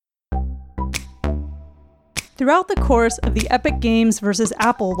Throughout the course of the Epic Games versus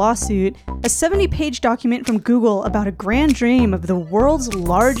Apple lawsuit, a 70-page document from Google about a grand dream of the world's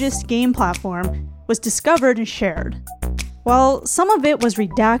largest game platform was discovered and shared. While some of it was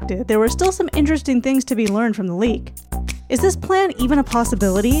redacted, there were still some interesting things to be learned from the leak. Is this plan even a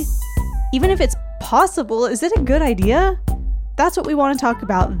possibility? Even if it's possible, is it a good idea? That's what we want to talk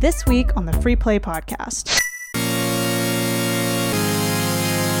about this week on the Free Play Podcast.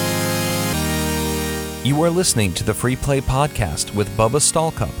 You are listening to the Free Play Podcast with Bubba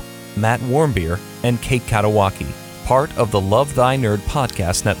Stallcup, Matt Warmbier, and Kate Katawaki, part of the Love Thy Nerd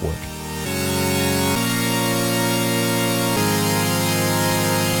podcast network.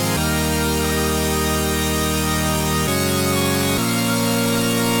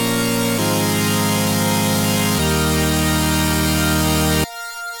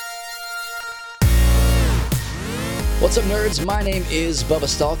 What's up, nerds? My name is Bubba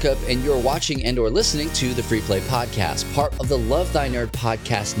Stallcup, and you're watching and/or listening to the Free Play Podcast, part of the Love Thy Nerd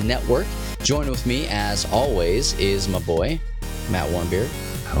podcast network. Join with me, as always, is my boy, Matt Warmbier.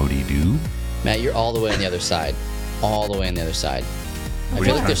 Howdy do. Matt, you're all the way on the other side. All the way on the other side. I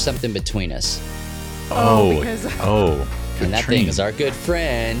feel like there's something betwing us. And that thing is our good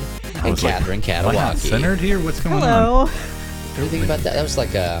friend, and Catherine Katawaki. Am I not centered here? What's going Hello. on? What do you think about that? That was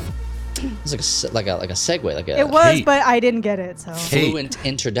like a segue, like a It was, Kate. but I didn't get it, so. fluent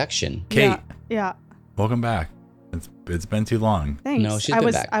introduction. Kate, Yeah. welcome back. It's been too long. Thanks. No, she's I been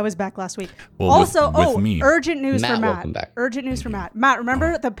was back. I was back last week. Well, also, with me. urgent news Matt, for Matt. welcome back. Urgent news for Matt. Matt,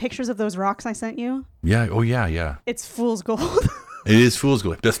 remember the pictures of those rocks I sent you? Yeah. Oh, yeah. It's fool's gold. It is fool's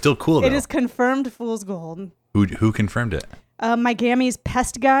gold. That's still cool, though. It is confirmed fool's gold. Who confirmed it? My Gammy's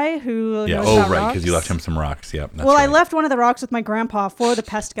pest guy who Yeah. knows Oh, about right, rocks. because you left him some rocks. Yep. That's Well, I right. left one of the rocks with my grandpa for the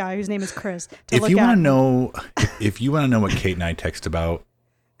pest guy, whose name is Chris. If you want to know, if you want to know what Kate and I text about,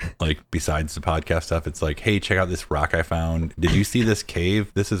 like besides the podcast stuff, it's like, hey, check out this rock I found. Did you see this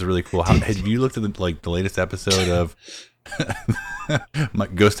cave? This is really cool. Have you looked at the latest episode of my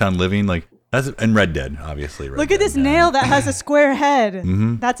Ghost Town Living? Like that's and Red Dead, obviously. Look at this nail that has a square head.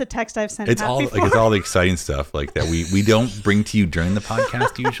 That's a text I've sent. It's Matt all before. like it's all the exciting stuff like that we don't bring to you during the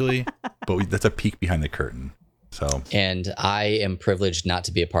podcast usually, but that's a peek behind the curtain. So And I am privileged not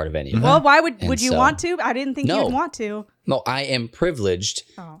to be a part of any of it. Well, why would And you so- want to? I didn't think No. you'd want to. No, I am privileged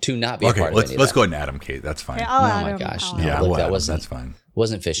to not be a okay, part of let's any of let's that. go ahead and add him, Kate. That's fine. Okay, I'll Oh add my him. gosh. I'll No, add Yeah, him. look, we'll that add him. wasn't- That's fine.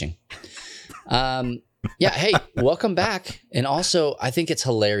 Wasn't fishing. Yeah, hey, welcome back. And also, I think it's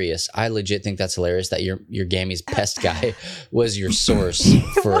hilarious. I legit think that's hilarious that your Gammy's pest guy was your source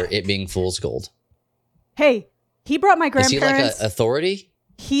for it being fool's gold. Hey, he brought my Is he grandparents. like an authority?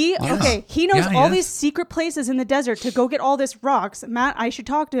 He Yes. knows Yeah, all yes. these secret places in the desert to go get all this rocks. Matt, I should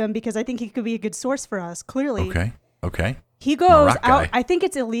talk to him because I think he could be a good source for us. Clearly, Okay. he goes rock out. guy. I think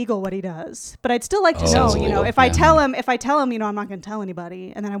it's illegal what he does, but I'd still like to know. Sounds You know, illegal, if I yeah. tell him, I'm not going to tell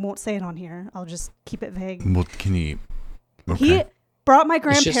anybody, and then I won't say it on here. I'll just keep it vague. Well, can you? Okay. He brought my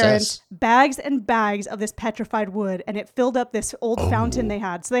just grandparents us. bags and bags of this petrified wood, and it filled up this old fountain they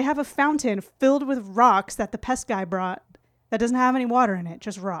had. So they have a fountain filled with rocks that the pest guy brought that doesn't have any water in it,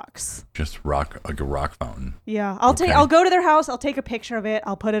 just rocks. Just rock like a rock fountain. Yeah, Okay. I'll go to their house. I'll take a picture of it.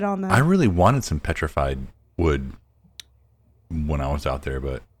 I'll put it on the. I really wanted some petrified wood when I was out there,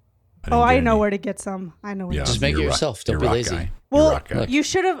 but I didn't know get where to get some. I know where. any. to Just get make it you're yourself. you're Don't be rock lazy. guy. You're Well, rock guy. you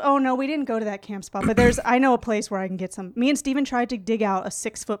should have. Oh no, we didn't go to that camp spot. But I know a place where I can get some. Me and Steven tried to dig out a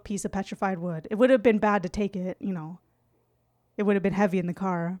 6-foot piece of petrified wood. It would have been bad to take it. You know, it would have been heavy in the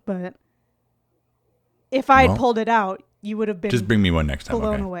car. But if I had Well, pulled it out, you would have been Just bring me one next time.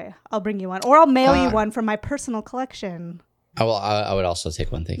 blown Okay. away. I'll bring you one, or I'll mail you one from my personal collection. I would also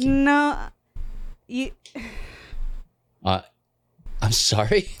take one. Thank you. No, you. I'm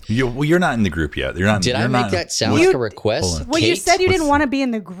sorry. You're not in the group yet. You're not. Did I you're make not- that sound You- like a request? Hold on. Well, you Kate? said you didn't What's- want to be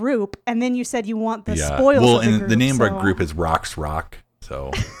in the group, and then you said you want the Yeah. spoils Well, of the and group. the name of so- our group is Rocks Rock.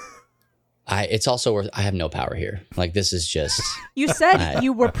 So It's also worth. I have no power here. Like this is just. You said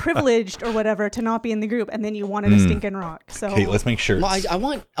you were privileged or whatever to not be in the group, and then you wanted a stinking rock. So Kate, let's make sure. Well,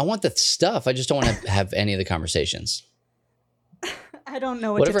 I want the stuff. I just don't want to have any of the conversations. I don't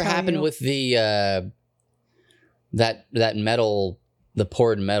know what Whatever to tell happened you. with the that metal, the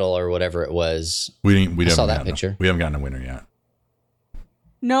poured metal or whatever it was. we didn't. We I haven't saw that gotten- picture. We haven't gotten a winner yet.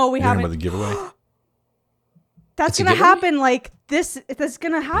 No, we You hearing haven't. about the giveaway? That's It's a gonna giveaway? happen like this. That's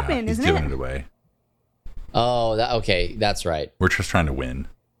gonna happen, He's isn't giving it? it away. Oh, okay, that's right. We're just trying to win.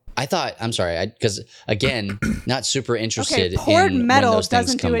 I thought. I'm sorry, because again, not super interested Okay, poured in metal when those things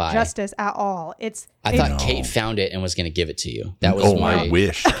doesn't come do it by. justice at all. I thought No. Kate found it and was going to give it to you. That was Oh, my. I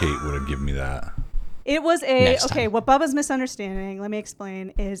wish Kate would have given me that. It was a Next okay. time. What Bubba's misunderstanding, let me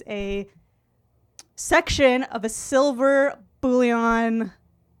explain, is a section of a silver bullion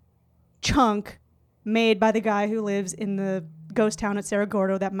chunk made by the guy who lives in the ghost town at Cerro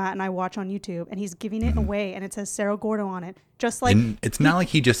Gordo that Matt and I watch on YouTube, and he's giving it away, and it says Cerro Gordo on it, just like. And it's not like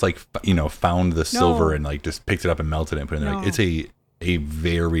he just like found the silver and like just picked it up and melted it and put it in there. Like, it's a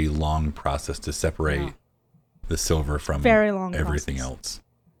very long process to separate the silver from everything else.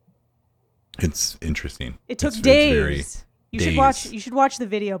 It's interesting. It took days. You should watch the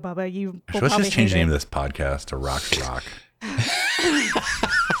video, Bubba. Let's just change the name of this podcast to Rocks Rock.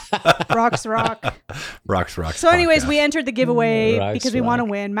 Rocks Rock. Rocks Rock. So anyways, podcast. We entered the giveaway Rocks because we Rock. want to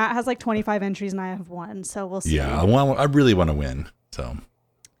win. Matt has like 25 entries and I have 1, so we'll see. Yeah, I really want to win. So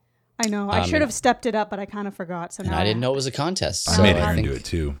I know. I should have stepped it up, but I kind of forgot. So And now I didn't know it was a contest. I So made I Aaron think do it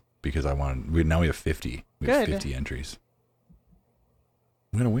too because I wanted. Now we have 50. We have 50 entries.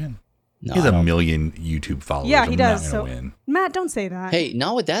 I'm gonna win. No, He has I a don't- million YouTube followers. Yeah, he I'm does. Not So gonna win. Matt, don't say that. Hey,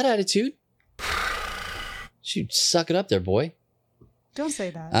 not with that attitude. Shoot, suck it up there, boy. Don't say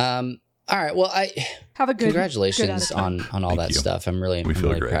that. All right. Well, Have a good. congratulations good attitude. on all Thank that you. stuff. I'm really We feel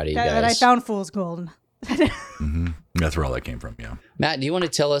really great. proud of you That I guys. found fool's gold. That's where all that came from. Yeah. Matt, do you want to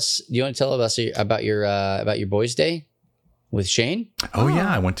tell us? Do you want to tell us about your boys' day with Shane? Oh yeah,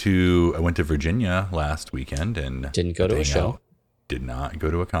 I went to Virginia last weekend and Didn't go got to a hang show. out. Did not go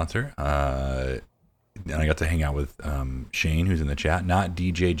to a concert. And I got to hang out with Shane, who's in the chat. Not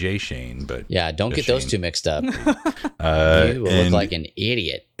DJJ Shane, but Yeah, don't just get those Shane. two mixed up. You will look and like an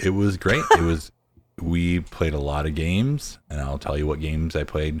idiot. it was great. We played a lot of games, and I'll tell you what games I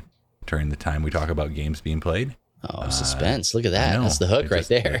played during the time we talk about games being played. Oh, suspense! Look at I that. know. That's the hook It right just-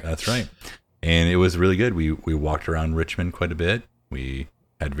 there. That's right. And it was really good. We walked around Richmond quite a bit. We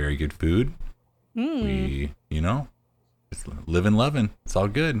had very good food. We, just living, loving. It's all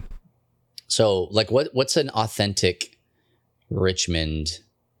good. So, like, what's an authentic Richmond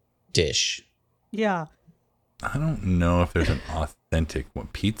dish? Yeah. I don't know if there's an authentic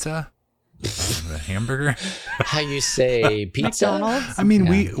pizza, a hamburger. How you say pizza? McDonald's. I mean,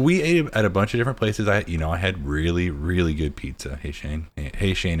 Yeah. we ate at a bunch of different places. I had really, really good pizza. Hey Shane.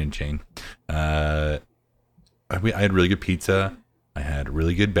 Hey Shane and Shane. I had really good pizza. I had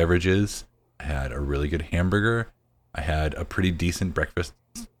really good beverages. I had a really good hamburger. I had a pretty decent breakfast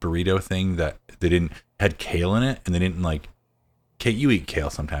burrito thing that had kale in it, and they didn't like. Kate, you eat kale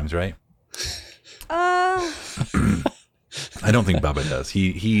sometimes, right? I don't think Bubba does. He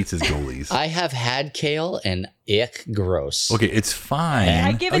eats his goalies. I have had kale and ick, gross. Okay, it's fine.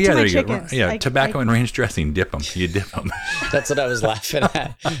 I give it to my there you go. chickens. Yeah, tobacco and ranch dressing. Dip them. You dip them. That's what I was laughing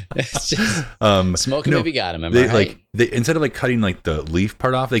at. It's just smoking no, baby got him. Am They I right? they instead of like cutting like the leaf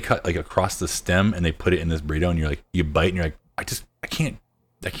part off, they cut like across the stem and they put it in this burrito, and you're like, you bite and you're like,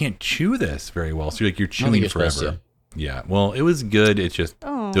 I can't chew this very well. So you're I don't think chewing you're supposed forever. to. Yeah. Well, it was good. It's just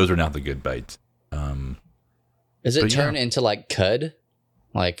Oh. those are not the good bites. Does it but turn yeah. into like cud?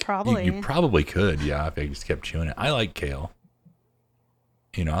 Like Probably. You probably could, yeah, if I just kept chewing it. I like kale.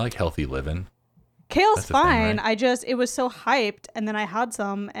 I like healthy living. Kale's That's the thing, fine. right? It was so hyped, and then I had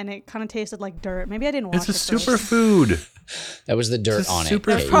some, and it kind of tasted like dirt. Maybe I didn't wash It's a it first. superfood. that was the dirt It's a on it.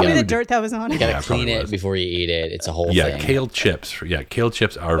 super Okay, That's probably you the food. dirt that was on it. gotta Yeah, it clean probably it was. before you eat it. It's a whole Yeah, thing. kale chips. Yeah, kale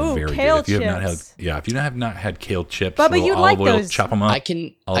chips are Ooh, very kale good. If you have not had, chips. if you have not had kale chips, Bubba, little you'd olive like oil, those. chop them up. I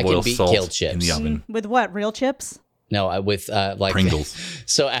can olive oil, beat salt kale in chips. the oven. With what? Real chips? No, with like Pringles.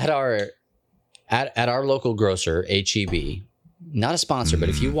 So at our local grocer, HEB, not a sponsor, but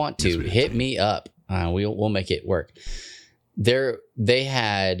if you want to, Yes, we hit do. me up. We'll make it work. They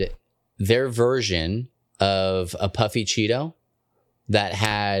had their version of a puffy Cheeto that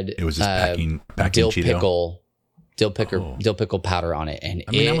had It was just packing dill Cheeto. dill pickle powder on it, and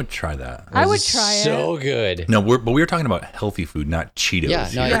I mean, I it would try that. I would was try it. so good. No, we were talking about healthy food, not Cheetos. Yeah,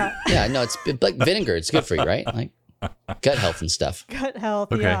 no, here. no, it's like vinegar. It's good for you, right? Like gut health and stuff. Gut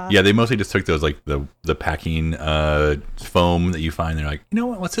health. Okay. Yeah. Yeah, they mostly just took those like the packing foam that you find. They're like, you know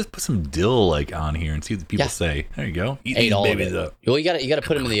what? Let's just put some dill like on here and see what people Yeah. say. There you go. Eat Ate these all of babies it. up. Well, you got to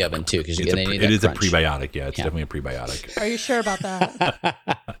put them in the oven too because It's they need it that is crunch. a prebiotic. Yeah, it's Yeah. definitely a prebiotic. Are you sure about that?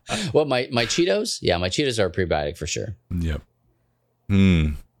 Well, my Cheetos, yeah, my Cheetos are a prebiotic for sure. Yep.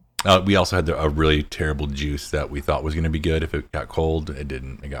 We also had a really terrible juice that we thought was going to be good if it got cold. It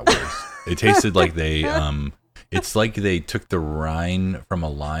didn't. It got worse. It tasted like they it's like they took the rind from a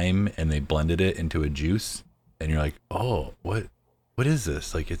lime and they blended it into a juice, and you're like, oh, what is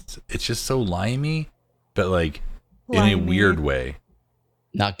this? Like it's just so limey, but like in a Limey. weird way,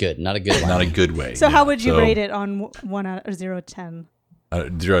 Not good. Not a good. not a line. good way. So yeah. how would you So, rate it on 1 out of 0 to 10?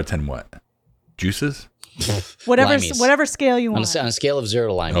 0 out of 10 what? Juices? Limeys. Whatever scale you On want. a scale of 0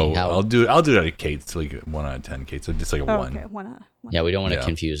 to limey. Oh, how, I'll do it at Kate's, like 1 out of 10 Kate's. So just like a 1. Okay, 1 out. yeah, we don't want to Yeah.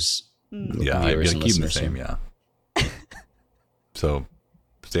 confuse Yeah, I viewers keep and them the listeners same. here. Yeah. So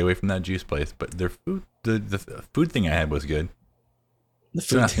stay away from that juice place. But their food, the food thing I had was good. The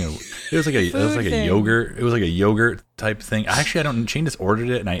food. It was like a thing. yogurt. It was like a yogurt type thing. Actually, Shane just ordered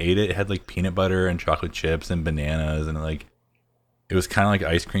it and I ate it. It had like peanut butter and chocolate chips and bananas and like it was kind of like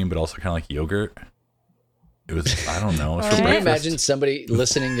ice cream, but also kind of like yogurt. It was, I don't know. It was for Can you breakfast. imagine somebody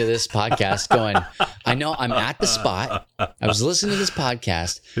listening to this podcast going, I know I'm at the spot. I was listening to this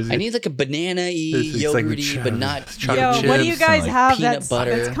podcast. I need like a banana-y, It's like yogurty, but not chocolate Yo, what do you chips and, guys like, have peanut that's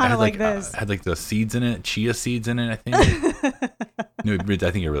butter. kind of like had this? had like the seeds in it, chia seeds in it. I think. No,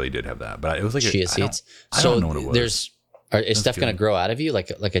 I think it really did have that, but it was like chia seeds. I don't know what it was. Is stuff going to grow out of you like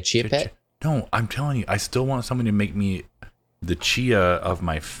a chia pet? No, I'm telling you, I still want somebody to make me the chia of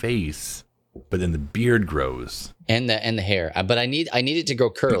my face, but then the beard grows. And the hair, but I need it to grow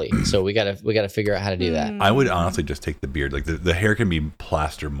curly. So we gotta figure out how to do that. I would honestly just take the beard. Like the hair can be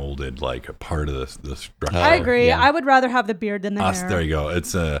plaster molded, like a part of the structure. I agree. yeah. I would rather have the beard than the hair. There you go.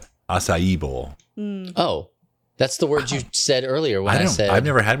 It's a acai bowl. Oh, that's the word you said earlier when I said I've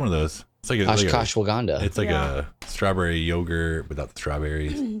never had one of those. It's like Ashkashwaganda. It's like a strawberry yogurt without the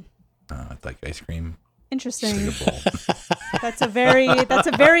strawberries. It's like ice cream. Interesting. It's like a bowl. That's a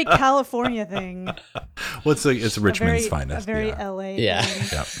very California thing. Well, it's Richmond's finest. A very yeah. LA. Yeah.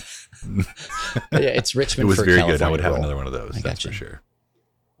 thing. Yeah. Yeah, it's It Richmond. was for very California good. I would have roll. another one of those. I That's gotcha. for sure.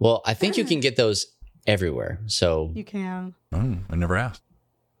 Well, I think you can get those everywhere. So You can. Oh, I never asked.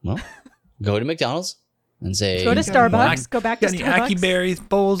 well, go to McDonald's and say Go to Starbucks. Go back to Got any Ackee Starbucks. berries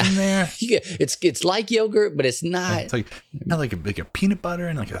bowls in there? You get, it's like yogurt, but it's not. It's like not like a peanut butter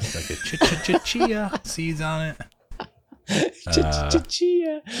and like a chia seeds on it.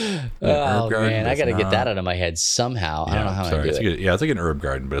 Chia. Herb Oh Garden man, I does got to get not. that out of my head somehow. I don't know how sorry. I do It's it. like it's like an herb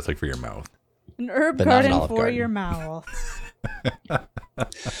garden, but it's like for your mouth. An herb But not an garden Olive for Garden. your mouth.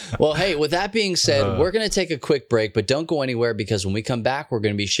 Well, hey, with that being said, we're going to take a quick break, but don't go anywhere because when we come back, we're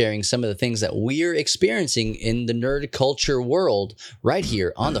going to be sharing some of the things that we're experiencing in the nerd culture world right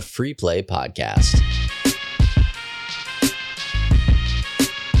here on the Free Play Podcast.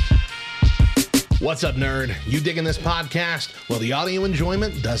 What's up, nerd? You digging this podcast? Well, the audio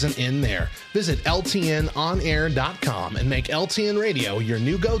enjoyment doesn't end there. Visit LTNOnAir.com and make LTN Radio your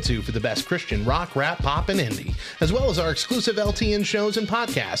new go-to for the best Christian rock, rap, pop, and indie, as well as our exclusive LTN shows and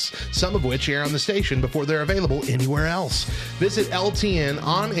podcasts, some of which air on the station before they're available anywhere else. Visit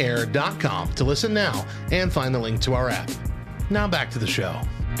LTNOnAir.com to listen now and find the link to our app. Now back to the show.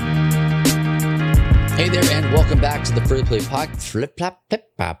 Hey there, and welcome back to the Free Play Flip-Flop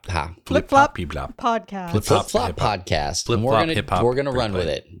Flip-flop Peep-flop. podcast. Flip-flop. Podcast. And Flip-flop, hip-hop, we're gonna run free with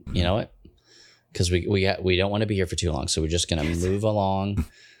play. it. You know what? Because we don't want to be here for too long, so we're just gonna move along.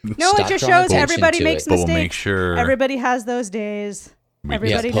 No, Stop it just drawing shows attention everybody to makes it. But we'll mistakes. make sure Everybody has those days.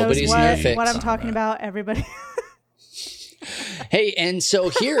 Everybody Yeah, knows nobody's perfect. what I'm on talking that. about. Everybody. Hey, and so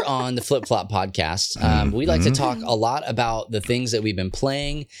here on the Flip Flop Podcast, we like to talk a lot about the things that we've been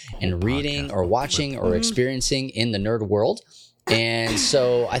playing and reading or watching or experiencing in the nerd world. And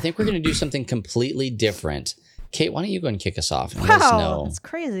so I think we're going to do something completely different. Kate, why don't you go and kick us off and let us Wow, know? that's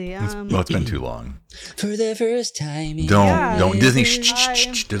crazy. Well, it's been too long. For the first time. in- Don't Disney. this is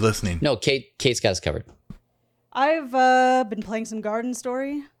Shh, they're listening. No, Kate's got us covered. I've been playing some Garden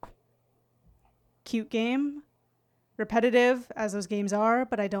Story. Cute game. Repetitive as those games are,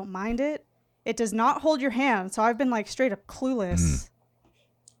 but I don't mind it. It does not hold your hand, so I've been like straight up clueless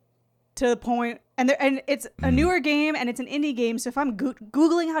to the point. And it's a newer game and it's an indie game, so if I'm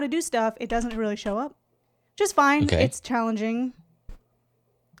googling how to do stuff, it doesn't really show up. Just fine. Okay. It's challenging,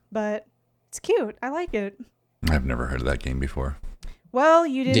 but it's cute. I like it. I've never heard of that game before. Well,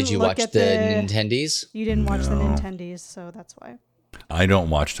 you didn't. Did you look watch at the Nintendies? You didn't watch the No. Nintendies, so that's why. I don't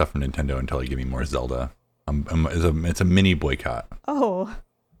watch stuff from Nintendo until they give me more Zelda. It's a mini boycott. Oh,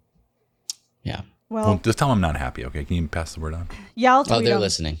 Yeah. Well, just tell them I'm not happy. Okay, can you pass the word on? yeah, I'll tweet Oh, they're 'em.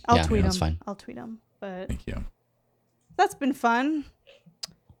 listening. I'll Yeah, tweet that's them. fine. I'll tweet them. But Thank you. that's been fun.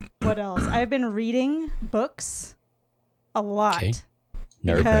 What else? I've been reading books a lot Okay.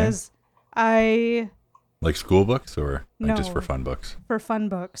 Nerd. because Like school books or like just No. for fun books? for fun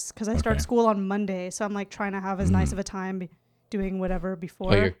books because I start Okay. school on Monday, so I'm like trying to have as nice of a time doing whatever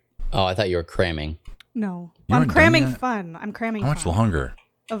before. I thought you were cramming. No, You I'm haven't done cramming that? fun. I'm cramming How much fun. longer?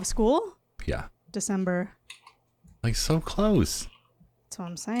 Of school? Yeah, December. like so close. That's what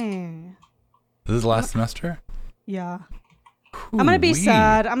I'm saying. This is the last semester. Yeah. I'm gonna be Ooh-wee.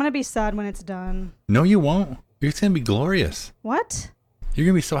 sad. I'm gonna be sad when it's done. No, you won't. It's gonna be glorious. What? You're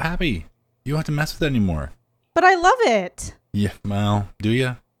gonna be so happy. You don't have to mess with it anymore. But I love it. Yeah, well, do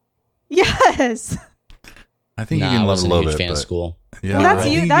you? Yes. I think Nah, you I can love it a wasn't a little huge bit, fan of but school. Yeah, Well, that's I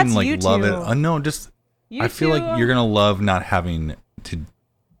think you- you that's can like you love it. two. No, just You I feel like two- you're gonna love not having to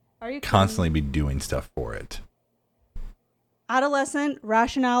Are you kidding? constantly be doing stuff for it. Adolescent,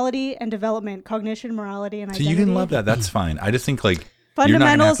 rationality and development, cognition, morality, and So identity. you can love that. That's fine. I just think like you're not gonna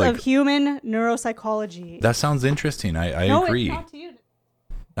Fundamentals have, like, of human neuropsychology. that sounds interesting. I no, agree. it's not to you.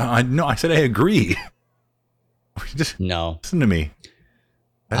 No, I said I agree. Just No. listen to me.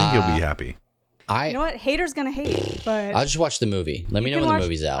 I think you'll be happy. You know what? Haters gonna hate, but I'll just watch the movie. Let me you know can when watch- the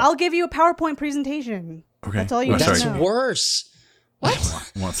movie's out. I'll give you a PowerPoint presentation. Okay. That's all you Oh, need sorry. to That's know. worse. What?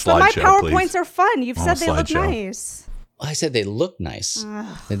 I want a But my slideshow, PowerPoints please. are fun. You've I said want a they look slideshow. nice. I said they look nice. Like,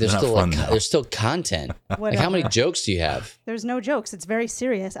 there's They're not still fun, though. there's still content. Like how many Whatever. jokes do you have? There's no jokes. It's very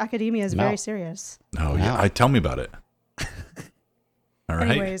serious. Academia is No. very serious. Oh yeah, Wow. tell me about it. All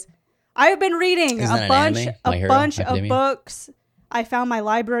right. Anyways, I've been reading Isn't that a an bunch, anime? My a Hero bunch of Academia? books. I found my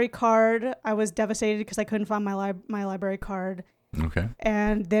library card. I was devastated because I couldn't find my library card. Okay.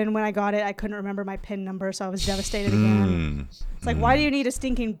 And then when I got it, I couldn't remember my PIN number, so I was devastated again. It's like, why do you need a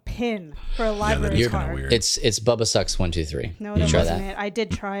stinking PIN for a library is card? kinda weird. It's Bubba Sucks 123. No, you that try wasn't that? it. I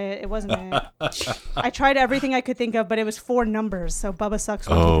did try it. It wasn't it. I tried everything I could think of, but it was 4 numbers. So Bubba Sucks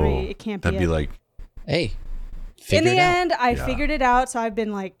 1 Oh, 2 3. It can't be that'd it. be like Hey, In figure the it out. end, I Yeah. figured it out. So I've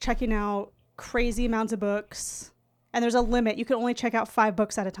been like checking out crazy amounts of books. And there's a limit. You can only check out 5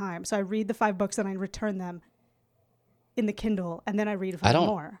 books at a time. So I read the 5 books and I return them in the Kindle, and then I read 5 I don't.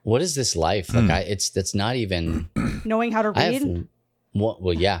 more. What is this life? Like that's not even. Knowing how to I read. have.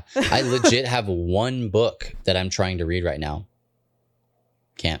 Well, yeah. I legit have one book that I'm trying to read right now.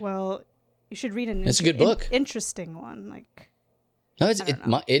 Can't. Well, you should read an It's a good book. interesting one. Like, No, I don't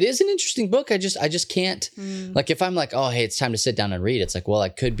know. it is an interesting book. I just can't. Like if I'm like, oh hey, it's time to sit down and read. It's like, well, I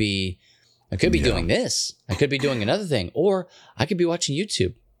could be doing this. I could be doing another thing, or I could be watching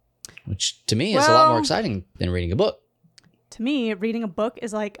YouTube, which to me is a lot more Well- exciting than reading a book. to me, reading a book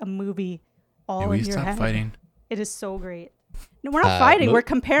is like a movie all will in you your stop head. fighting? It is so great. No, we're not fighting. We're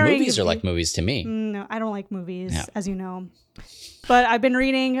comparing. Movies are like movies to me. No, I don't like movies, Yeah. as you know. But I've been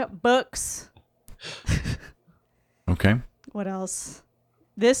reading books. Okay. What else?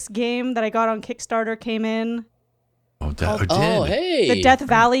 This game that I got on Kickstarter came in. Oh, that did. Oh hey, The Death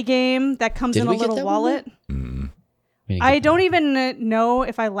Valley game that comes Did in a we get little that one wallet. We didn't I get- don't even know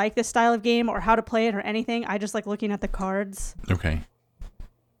if I like this style of game or how to play it or anything. I just like looking at the cards Okay.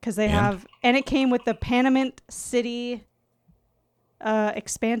 because they And? have, and it came with the Panamint City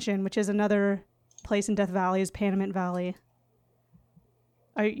expansion, which is another place in Death Valley, is Panamint Valley.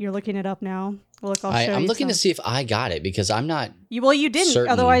 You're looking it up now. Look, I'll show you. I'm looking to some. see if I got it because I'm not. Well, you didn't.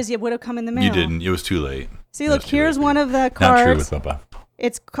 certain. Otherwise, it would have come in the mail. You didn't. It was too late. See, It look, was too here's late, one dude. of the Not true cards. with Bubba.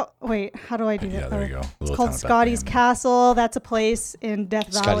 It's wait, how do I do Yeah, that? there you go. It's Little called town of Scotty's Bethlehem. Castle. That's a place in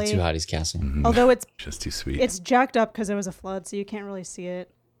Death Scotty Valley. Two Hotties Castle. Although it's Just too sweet. jacked up because there was a flood, so you can't really see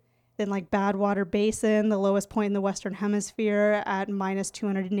it. Then like Badwater Basin, the lowest point in the Western Hemisphere at minus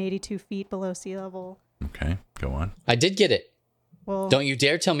 282 feet below sea level. Okay. Go on. I did get it. Well, Don't you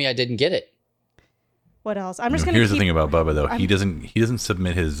dare tell me I didn't get it. what else? I'm just No, gonna here's keep, the thing about Bubba though. He I'm- doesn't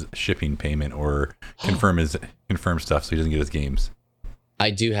submit his shipping payment or confirm stuff, so he doesn't get his games. I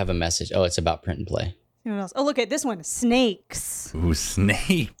do have a message. Oh, it's about print and play. What else? Oh, look at this one. Snakes. Ooh,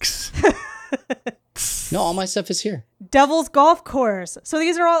 snakes. No, all my stuff is here. Devil's Golf Course. So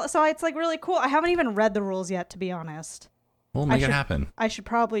these are all. So it's like really cool. I haven't even read the rules yet, to be honest. We'll make it should- happen. I should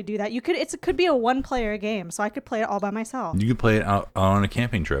probably do that. It could be a 1-player game, so I could play it all by myself. You could play it out on a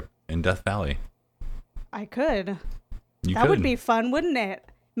camping trip in Death Valley. I could. You That could. would be fun, wouldn't it?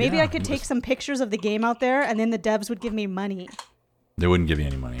 Maybe Yeah, I could it take was- some pictures of the game out there, and then the devs would give me money. They wouldn't give you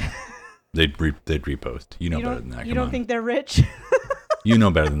any money. They'd repost. You know you better don't, than that. you Come don't on. think they're rich? You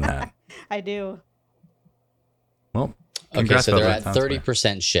know better than that. I do. Well, Okay, congrats, so they're Bubba. at Sounds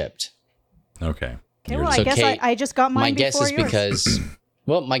 30% shipped. fine. Okay. Okay, Yours well, is- I guess Kate, I just got mine My guess before is yours. because,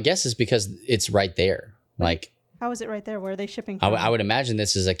 well, my guess is because it's right there. Like, How is it right there? Where are they shipping I from? would imagine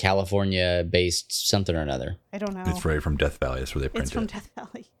this is a California-based something or another. I don't know. It's right from Death Valley. That's where they print It's from it. Death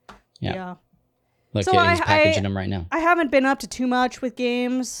Valley. Yeah. Yeah. Look, So he's I- packaging them right now. I haven't been up to too much with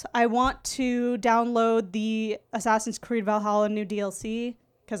games. I want to download the Assassin's Creed Valhalla new DLC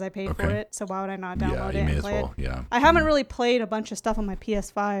because I paid for Okay. it. So why would I not Yeah, download you it may and as play well. it? Yeah. I haven't really played a bunch of stuff on my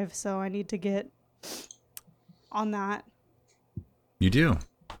PS5, so I need to get on that. You do.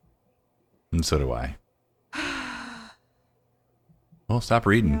 And so do I. Well, stop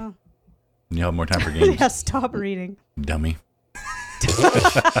reading. Yeah. You have more time for games. Yeah, stop reading. Dummy.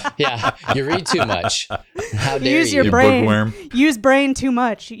 Yeah, you read too much. How dare Use you? your You brain. bookworm. Use brain too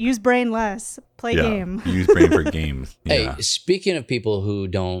much. Use brain less. Play Yeah. game. Use brain for games. Hey, Yeah. speaking of people who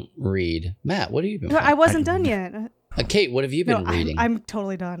don't read, Matt, what have you been I playing? wasn't done yet. Kate, what have you been reading? I'm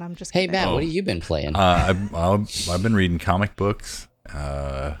totally done. I'm just Hey, kidding. Matt, what have you been playing? I've been reading comic books.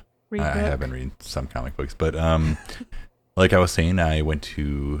 I Read have book. been reading some comic books, but like I was saying, I went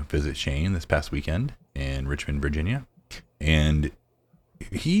to visit Shane this past weekend in Richmond, Virginia, and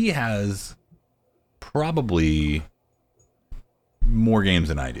he has probably more games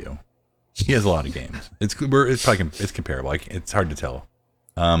than I do. He has a lot of games. It's comparable. It's hard to tell.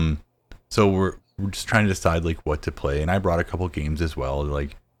 So we're just trying to decide like what to play, and I brought a couple games as well.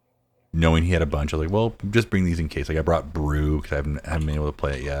 Like knowing he had a bunch, I was like, well, just bring these in case. Like I brought Brew because I haven't been able to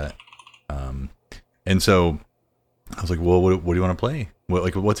play it yet. And so I was like, well, what do you want to play?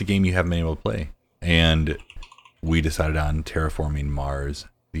 What's a game you haven't been able to play? And we decided on Terraforming Mars,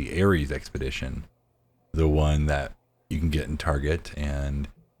 the Ares Expedition, the one that you can get in Target, and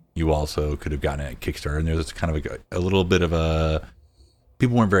you also could have gotten it at Kickstarter. And there's kind of a little bit of a...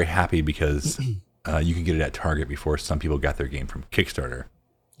 People weren't very happy because you can get it at Target before some people got their game from Kickstarter.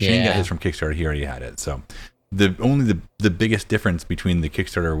 Shane got his from Kickstarter. He already had it. So the biggest difference between the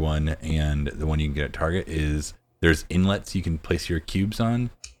Kickstarter one and the one you can get at Target is there's inlets you can place your cubes on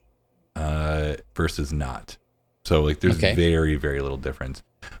versus not. So like there's very, very little difference.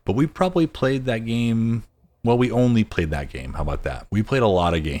 But we probably played that game... Well, we only played that game. How about that? We played a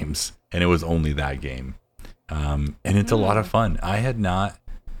lot of games, and it was only that game. And it's a lot of fun. I had not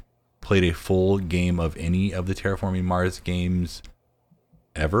played a full game of any of the Terraforming Mars games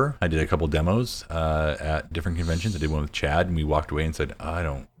ever. I did a couple demos at different conventions. I did one with Chad, and we walked away and said, I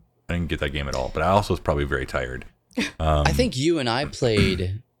didn't get that game at all. But I also was probably very tired. I think you and I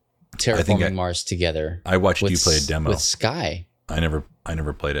played Terraforming Mars together. I watched you play a demo with Sky. I never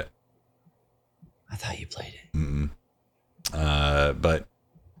played it. I thought you played it. Mm-mm. But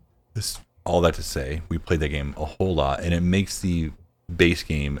all that to say, we played that game a whole lot, and it makes the base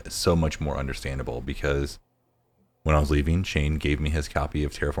game so much more understandable because when I was leaving, Shane gave me his copy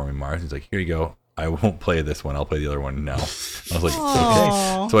of Terraforming Mars. He's like, here you go. I won't play this one. I'll play the other one now. I was like,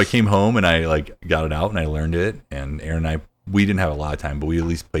 okay. So I came home and I like got it out and I learned it. And Aaron and I, we didn't have a lot of time, but we at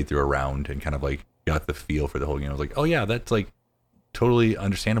least played through a round and kind of like got the feel for the whole game. I was like, oh yeah, that's like totally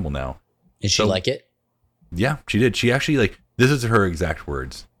understandable now. Did she like it? Yeah, she did. She actually, like, this is her exact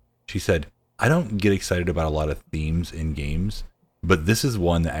words. She said, I don't get excited about a lot of themes in games, but this is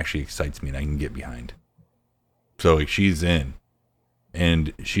one that actually excites me and I can get behind. So like, she's in.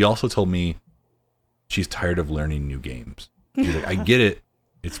 And she also told me she's tired of learning new games. She's like, I get it.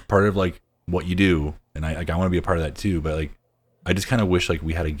 It's part of like what you do. And I want to be a part of that too. But like, I just kind of wish like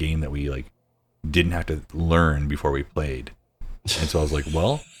we had a game that we like didn't have to learn before we played. And so I was like,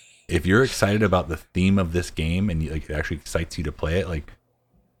 well, if you're excited about the theme of this game and like it actually excites you to play it, like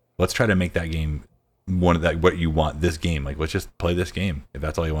let's try to make that game one of that what you want this game. Like let's just play this game if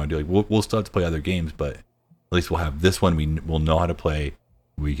that's all you want to do. Like we'll still have to play other games, but at least we'll have this one we'll know how to play.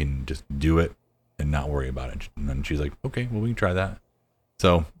 We can just do it and not worry about it. And then she's like, okay, well we can try that.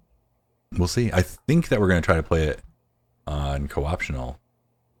 So we'll see. I think that we're gonna try to play it on co-optional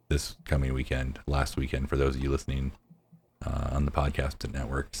this coming weekend, last weekend for those of you listening on the podcast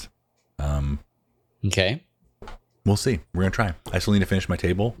networks. Okay. We'll see. We're gonna try. I still need to finish my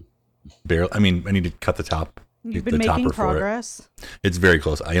table. Barely. I mean, I need to cut the top. You've the been making topper progress. For it. It's very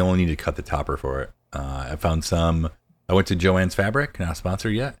close. I only need to cut the topper for it. I found some. I went to Joann's Fabric, not a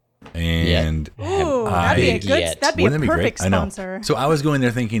sponsor yet, and Ooh, that'd be a perfect sponsor. I know. So I was going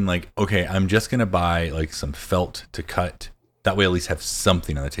there thinking like, okay, I'm just gonna buy like some felt to cut. That way, I at least have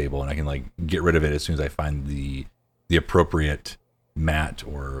something on the table, and I can like get rid of it as soon as I find the appropriate mat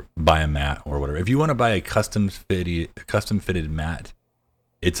or buy a mat or whatever. If you want to buy a custom fitted mat,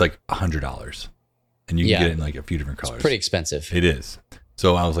 it's like $100, and you can get it in like a few different colors. It's pretty expensive. It is.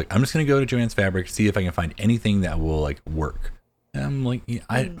 So I was like, I'm just gonna go to Joann's Fabric, see if I can find anything that will like work. And I'm like,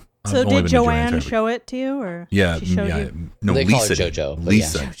 So did Joanne show it to you, or yeah, she showed you? No, they Lisa. Call her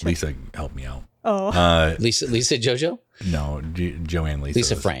JoJo. Lisa helped me out. Oh, Lisa JoJo? No, Joanne,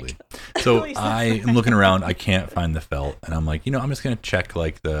 Lisa Frank. So I am looking around. I can't find the felt, and I'm like, I'm just gonna check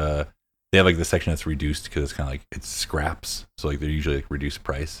like they have like the section that's reduced because it's kind of like it's scraps, so like they're usually like reduced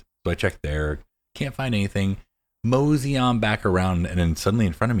price. So I checked there, can't find anything. Mosey on back around, and then suddenly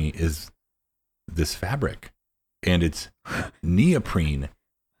in front of me is this fabric, and it's neoprene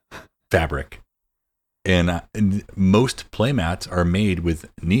fabric, and most playmats are made with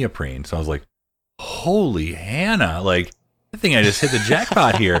neoprene. So I was like, holy Hannah, like I think I just hit the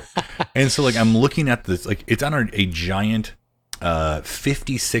jackpot here. And so like I'm looking at this, like it's on a giant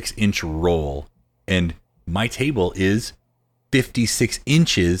 56-inch roll, and my table is 56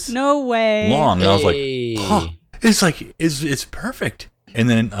 inches no way long. And I was like, it's perfect. And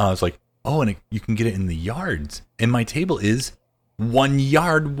then I was like, oh, and you can get it in the yards. And my table is 1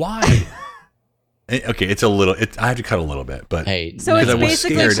 yard wide. Okay, it's a little. I had to cut a little bit, but hey, So it's I was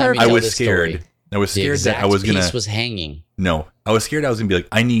basically scared. perfect. I was scared. I was The scared that exact I was piece gonna. was hanging. No, I was scared I was gonna be like,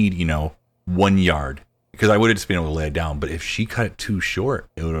 I need 1 yard, because I would have just been able to lay it down. But if she cut it too short,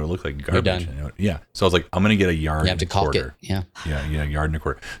 it would have looked like garbage. done. Yeah. So I was like, I'm gonna get a yard. You have to and a caulk quarter. it. Yeah. Yeah, yard and a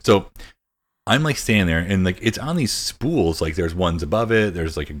quarter. So I'm like standing there, and like it's on these spools. Like there's ones above it.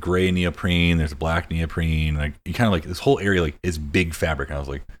 There's like a gray neoprene. There's a black neoprene. Like you kind of like this whole area like is big fabric. And I was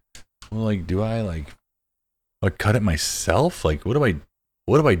like, well, like do I like cut it myself? Like what do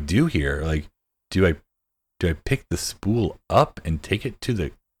I do here? Like do I pick the spool up and take it to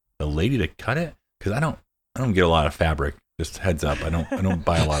the lady to cut it? Because I don't get a lot of fabric. Just heads up, I don't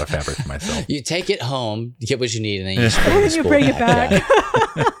buy a lot of fabric for myself. You take it home, you get what you need, and then you, And then you bring it back.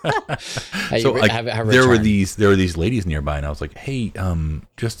 Yeah. So like, have there were return. these ladies nearby, and I was like, hey,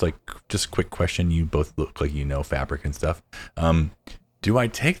 just a quick question. You both look like fabric and stuff. Do I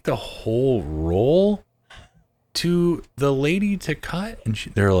take the whole roll to the lady to cut? And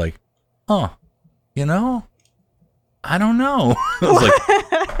they're like, I don't know. I was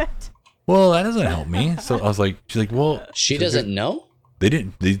like, well, that doesn't help me. So I was like, she's like, well, She doesn't know. They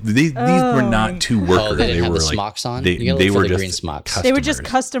didn't. These were not two workers. Oh, they didn't have were the like, smocks on? They, You gotta they look for were the just green smocks. They were just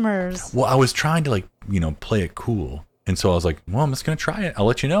customers. customers. Well, I was trying to play it cool. And so I was like, well, I'm just going to try it. I'll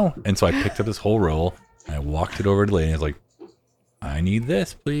let you know. And so I picked up this whole roll and I walked it over to the lady. And I was like, I need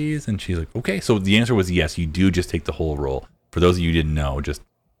this, please. And she's like, okay. So the answer was yes, you do just take the whole roll. For those of you who didn't know, just,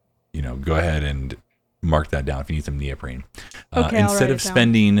 go ahead and mark that down if you need some neoprene. Okay, I'll instead write of it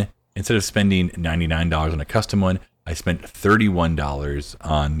down. spending $99 on a custom one, I spent $31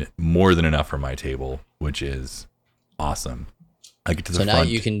 on more than enough for my table, which is awesome. I get to the So front. now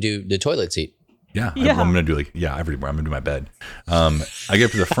you can do the toilet seat. Yeah, Yeah. I'm gonna do everywhere. I'm gonna do my bed. I get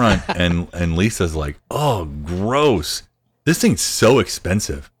up to the front, and Lisa's like, "Oh, gross! This thing's so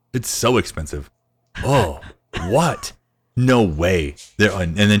expensive. It's so expensive. Oh, what? No way!"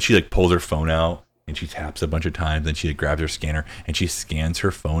 And then she pulls her phone out and she taps a bunch of times. Then she grabs her scanner and she scans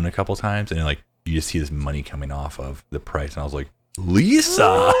her phone a couple times, and you just see this money coming off of the price. And I was like,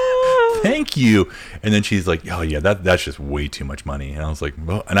 Lisa, thank you. And then she's like, oh yeah, that's just way too much money. And I was like,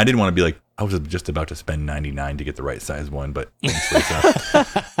 well, and I didn't want to be like, I was just about to spend $99 to get the right size one, but thanks,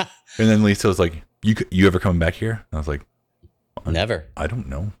 Lisa. And then Lisa was like, you ever coming back here? And I was like, Never. I don't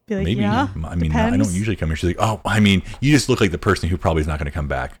know. Be like, Maybe. yeah, I mean, I depends. don't usually come here. She's like, oh, I mean, you just look like the person who probably is not going to come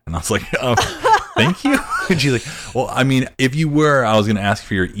back. And I was like, oh, thank you. And she's like, well, I mean, if you were, I was going to ask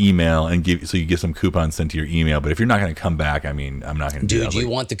for your email and so you get some coupons sent to your email. But if you're not going to come back, I mean, I'm not going to do that. Dude, you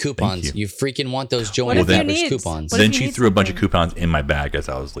want the coupons. You freaking want those What Joanna if you Fabrics need- coupons. what Then if you she need threw a bunch of something? coupons in my bag as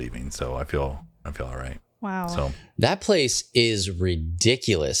I was leaving. So I feel all right. Wow. So That place is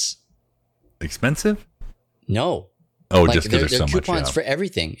ridiculous. expensive? No. Oh, Like just because there there's are so much. coupons Yeah. for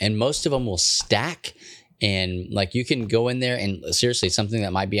everything, and most of them will stack. And you can go in there and seriously, something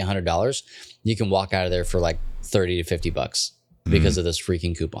that might be $100, you can walk out of there for $30 to $50 because of those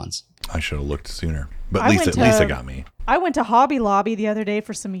freaking coupons. I should have looked sooner. But I went to- Lisa got me. I went to Hobby Lobby the other day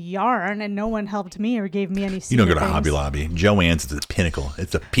for some yarn, and no one helped me or gave me any. You don't go secret to things. Hobby Lobby. Joann's is the pinnacle.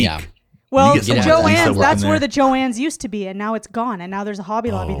 It's a peak. Yeah. Well, You get someone Joann's, like Lisa that's working where there. the Joann's used to be, and now it's gone, and now there's a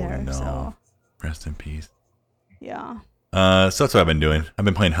Hobby Lobby Oh, there. no. So Rest in peace. yeah. So that's what I've been doing. I've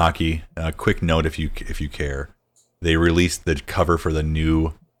been playing hockey. Quick note, if you care, they released the cover for the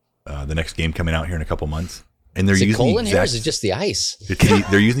new, the next game coming out here in a couple months, and they're Is it using cold the in here or exact. is it just the ice?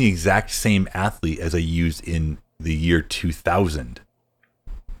 They're using the exact same athlete as I used in the year 2000.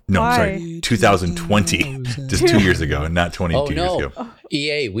 No, Why? sorry, 2020. Just 2 years ago, not 22 Oh, years no. ago.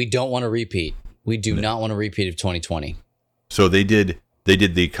 EA, we don't want to repeat. We do not want to repeat of 2020. So they did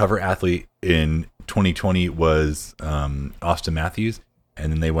the cover athlete in 2020 was Austin Matthews,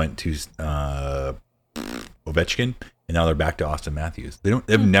 and then they went to Ovechkin, and now they're back to Austin Matthews.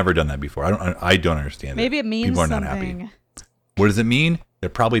 They've never done that before. I don't understand. Maybe it means People are something. not happy. What does it mean? They're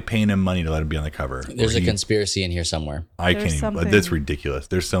probably paying him money to let him be on the cover. There's a conspiracy in here somewhere. I There's can't even. something. That's ridiculous.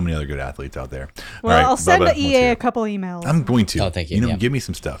 There's so many other good athletes out there. Well, All right, I'll send Bubba, the let's EA hear a it. couple emails. I'm going to. Oh, thank you, yeah. Give me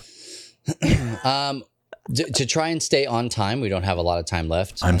some stuff. To try and stay on time, we don't have a lot of time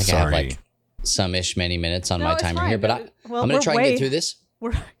left. I'm I think I sorry. have some-ish many minutes on No, my it's timer fine. here, but Well, I'm going we're to try and way- get through this.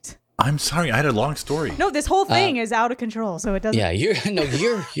 We're, I'm sorry. I had a long story. no, this whole thing is out of control, so it doesn't. Yeah,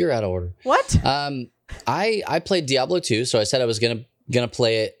 you're out of order. What? I played Diablo 2, so I said I was gonna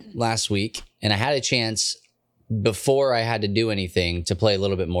play it last week, and I had a chance before I had to do anything to play a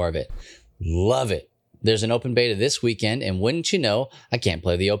little bit more of it. Love it. There's an open beta this weekend, and wouldn't you know, I can't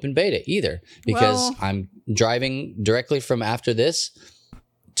play the open beta either because Well- I'm driving directly from after this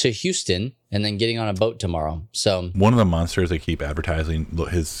to Houston and then getting on a boat tomorrow. So one of the monsters they keep advertising,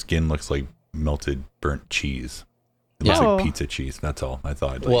 his skin looks like melted burnt cheese. It looks Yeah. like pizza cheese. That's all. I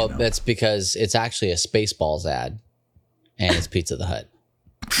thought. well, that's because it's actually a Spaceballs ad, and it's Pizza the Hut.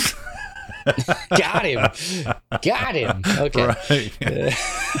 Got him. Okay. Right.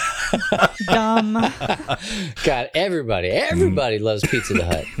 Dumb. God, everybody loves Pizza the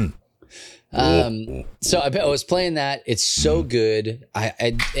Hut. So I was playing that. It's so good.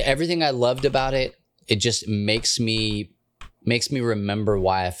 I everything I loved about it. It just makes me remember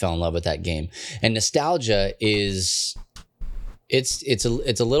why I fell in love with that game. And nostalgia is it's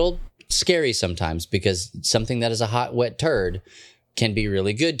a little scary sometimes, because something that is a hot wet turd can be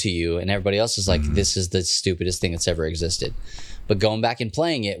really good to you, and everybody else is like, this is the stupidest thing that's ever existed. But going back and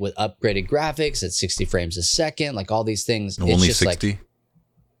playing it with upgraded graphics at 60 frames a second, like all these things, it's Only just 60. like,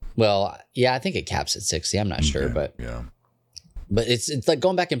 well, yeah, I think it caps at 60. I'm not sure, Okay, but it's like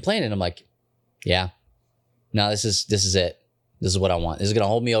going back and playing it. I'm like, yeah, no, this is it. This is what I want. This is gonna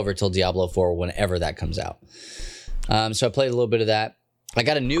hold me over till Diablo 4 whenever that comes out. So I played a little bit of that. I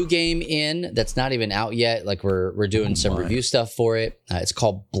got a new game in that's not even out yet. Like we're doing some review stuff for it. It's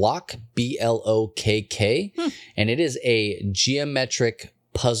called Block, BLOKK, and it is a geometric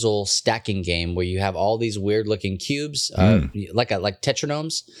puzzle stacking game where you have all these weird looking cubes, like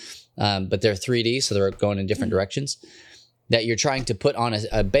tetranomes, but they're 3D, so they're going in different directions. That you're trying to put on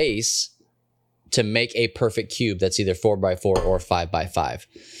a base to make a perfect cube that's either 4x4 or 5x5.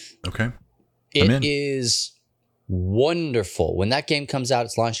 Okay. It is wonderful. When that game comes out,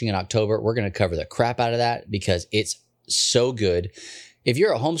 it's launching in October. We're going to cover the crap out of that because it's so good. If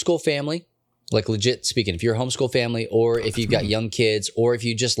you're a homeschool family, like legit speaking, if you're a homeschool family, or if you've got young kids, or if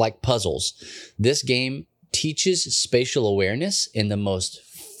you just like puzzles, this game teaches spatial awareness in the most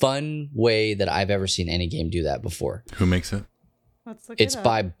fun way that I've ever seen any game do that before. Who makes it? Let's look It's it up.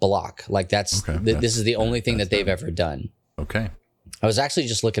 by Block. Like this is the only thing that they've ever done. Okay. I was actually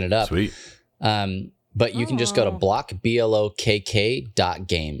just looking it up. Sweet. But you can just go to block,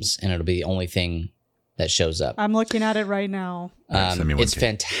 BLOKK.games, and it'll be the only thing that shows up. I'm looking at it right now. Send me one, It's Kate.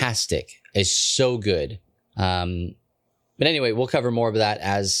 fantastic. It's so good. But anyway, we'll cover more of that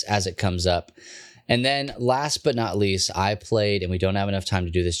as it comes up. And then last but not least, I played, and we don't have enough time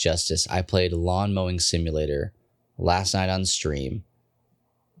to do this justice, I played Lawn Mowing Simulator last night on stream.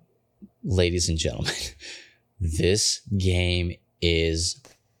 Ladies and gentlemen, this game is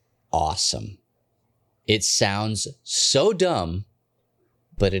awesome. It sounds so dumb,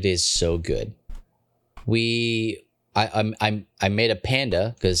 but it is so good. I made a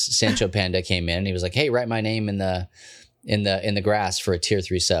panda because Sancho Panda came in. And he was like, "Hey, write my name in the grass for a tier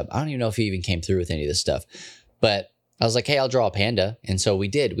 3 sub." I don't even know if he even came through with any of this stuff, but I was like, "Hey, I'll draw a panda," and so we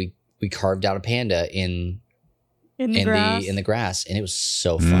did. We carved out a panda in the grass, and it was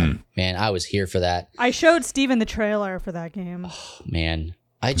so fun, man. I was here for that. I showed Steven the trailer for that game. Oh, man,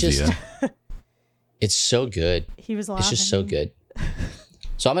 it's so good. He was laughing. It's just so good.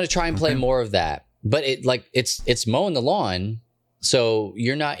 So I'm gonna try and play more of that. But it's mowing the lawn, so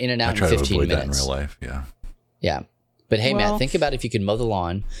you're not in and I out try in to 15 avoid minutes. that in real life. Yeah. Yeah. But hey, Well- Matt, think about if you could mow the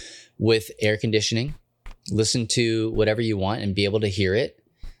lawn with air conditioning, listen to whatever you want, and be able to hear it.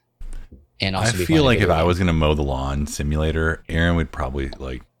 And also I be feel playing a like if video I game. was going to mow the lawn simulator, Erin would probably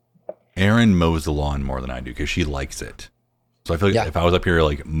Erin mows the lawn more than I do because she likes it. So I feel like if I was up here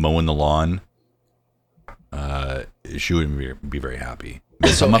like mowing the lawn, she wouldn't be very happy. But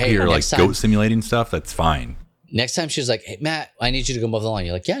if So, I'm up hey, here like next time- goat simulating stuff, that's fine. Next time she was like, "Hey, Matt, I need you to go mow the lawn."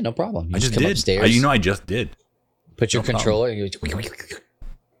 You're like, "Yeah, no problem." You I just come did. upstairs, I just did. put your no problem. controller, and you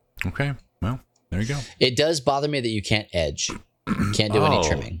Okay. Well, there you go. It does bother me that you can't edge. You can't do any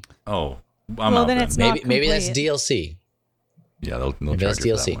trimming. Oh, I'm Well, out then then. it's not Maybe that's complete. DLC. Yeah, they'll Maybe charge that's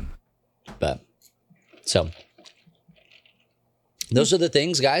you for that DLC. one. But so those are the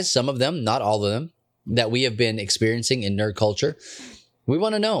things, guys, some of them, not all of them, that we have been experiencing in nerd culture. We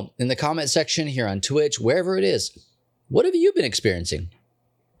want to know in the comment section here on Twitch, wherever it is, what have you been experiencing?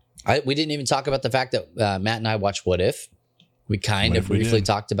 We didn't even talk about the fact that Matt and I watched What If. We kind What of if we briefly did?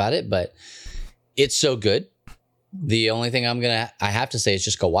 talked about it, but it's so good. The only thing I have to say is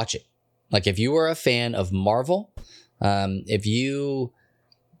just go watch it. Like if you are a fan of Marvel, if you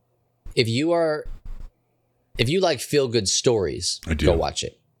like feel good stories, I do. go watch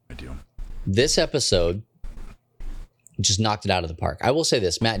it. I do. This episode just knocked it out of the park. I will say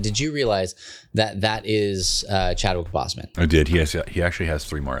this, Matt, did you realize that is Chadwick Boseman? I did. He actually has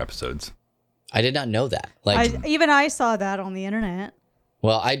 3 more episodes. I did not know that. Like, I saw that on the internet.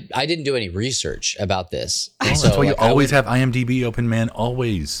 well, I didn't do any research about this. Oh, So, that's why you like, I always have IMDb open, man.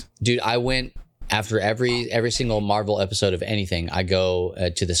 Always. dude, I went After every single Marvel episode of anything, I go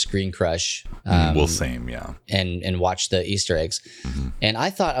to the Screen Crush. Same, yeah. And watch the Easter eggs. And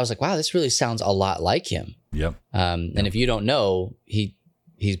I was like, wow, this really sounds a lot like him. Yep. And if you don't know, he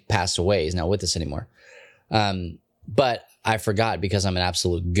passed away. He's not with us anymore. But I forgot, because I'm an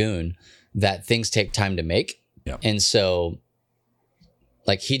absolute goon, that things take time to make. Yep. And so,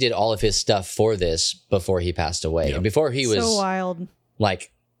 like, he did all of his stuff for this before he passed away. Yep. And before he was so wild,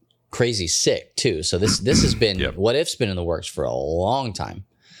 like crazy sick too. So this has been What If's been in the works for a long time.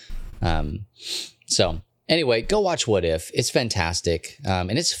 So anyway, go watch What If. It's fantastic.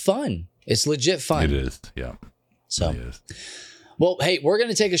 And it's fun. It's legit fun. It is. Yeah. So, It is. well, hey, we're going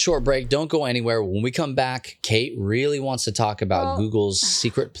to take a short break. Don't go anywhere. When we come back, Kate really wants to talk about Google's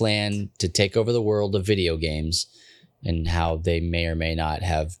secret plan to take over the world of video games and how they may or may not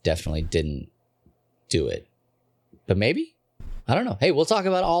have definitely didn't do it. But maybe? I don't know. Hey, we'll talk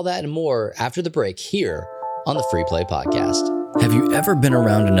about all that and more after the break here on the Free Play Podcast. Have you ever been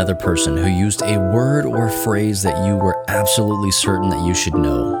around another person who used a word or phrase that you were absolutely certain that you should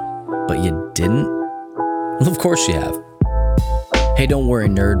know, but you didn't? Well, of course you have. Hey, don't worry,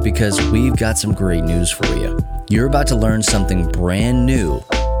 nerd, because we've got some great news for you. You're about to learn something brand new,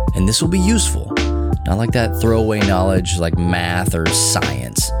 and this will be useful. Not like that throwaway knowledge like math or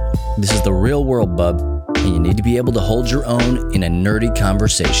science. This is the real world, bub, and you need to be able to hold your own in a nerdy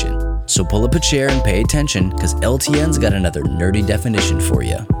conversation. So pull up a chair and pay attention, because LTN's got another nerdy definition for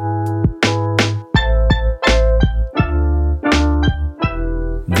you.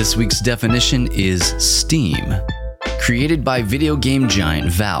 This week's definition is Steam. Created by video game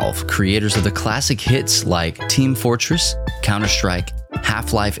giant Valve, creators of the classic hits like Team Fortress, Counter-Strike,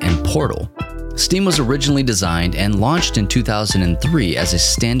 Half-Life, and Portal, Steam was originally designed and launched in 2003 as a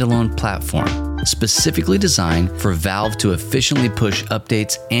standalone platform, specifically designed for Valve to efficiently push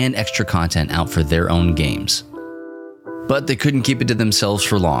updates and extra content out for their own games. But they couldn't keep it to themselves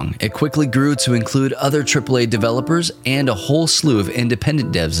for long. It quickly grew to include other AAA developers and a whole slew of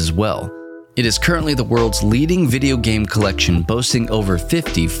independent devs as well. It is currently the world's leading video game collection, boasting over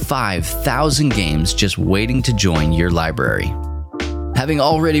 55,000 games just waiting to join your library. Having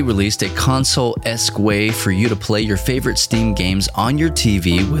already released a console-esque way for you to play your favorite Steam games on your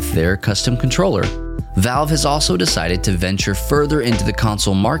TV with their custom controller, Valve has also decided to venture further into the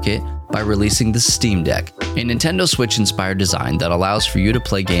console market by releasing the Steam Deck, a Nintendo Switch-inspired design that allows for you to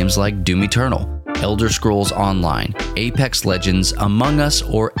play games like Doom Eternal, Elder Scrolls Online, Apex Legends, Among Us,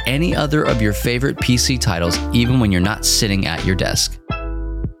 or any other of your favorite PC titles, even when you're not sitting at your desk.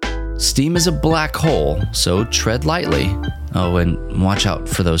 Steam is a black hole, so tread lightly. Oh, and watch out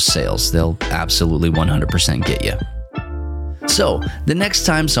for those sales. They'll absolutely 100% get you. So, the next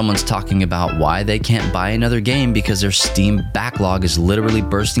time someone's talking about why they can't buy another game because their Steam backlog is literally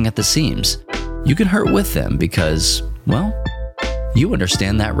bursting at the seams, you can hurt with them because, well, you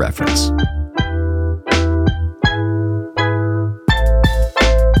understand that reference.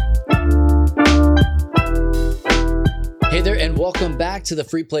 Hey there, and welcome back to the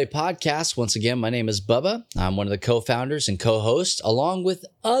Free Play Podcast. Once again, my name is Bubba. I'm one of the co-founders and co-hosts, along with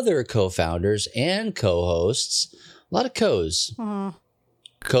other co-founders and co-hosts. A lot of co's.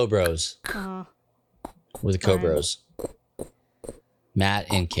 Co-bros. We're the co-bros.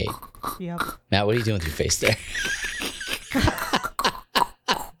 Matt and Kate. Yep. Matt, what are you doing with your face there?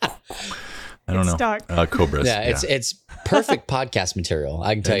 I don't know. Stuck. Cobras. Yeah, it's perfect podcast material.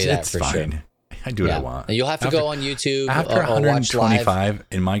 I can tell you that for sure. I do what I want. And you'll have to go on YouTube after or watch live. 125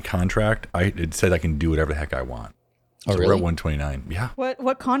 in my contract, it said I can do whatever the heck I want. Oh, so really? we're at 129. Yeah.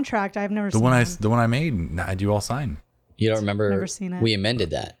 What contract? I've never seen The one I made, I do all sign. You don't remember? Never seen it. We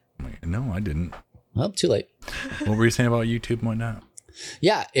amended that. No, I didn't. Well, too late. What were you saying about YouTube and whatnot?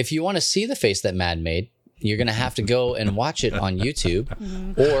 Yeah, if you want to see the face that Matt made, you're going to have to go and watch it on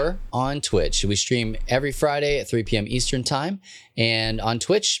YouTube or on Twitch. We stream every Friday at 3 p.m. Eastern time. And on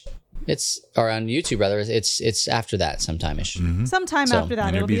Twitch, or on YouTube rather, it's after that sometime-ish. Sometime after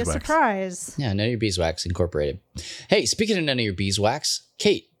that, it'll be a surprise. Yeah, None of Your Beeswax Incorporated. Hey, speaking of None of Your Beeswax,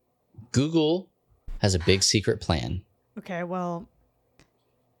 Kate, Google has a big secret plan. Okay, well,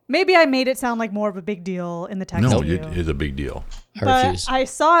 maybe I made it sound like more of a big deal in the text. No, review. it is a big deal. I refuse. I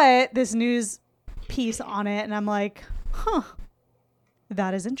saw it, this news piece on it, and I'm like,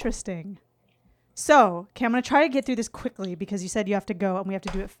 that is interesting. So, okay, I'm going to try to get through this quickly because you said you have to go and we have to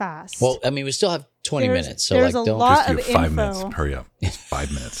do it fast. Well, I mean, we still have 20 minutes, so there's don't a lot Just do of 5 info. minutes. Hurry up. It's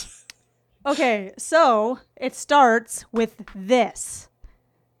 5 minutes. Okay, so it starts with this.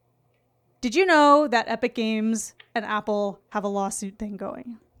 Did you know that Epic Games and Apple have a lawsuit thing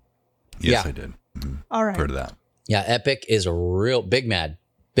going? Yes, Yeah. I did. All right. Heard of that. Yeah, Epic is a real big mad.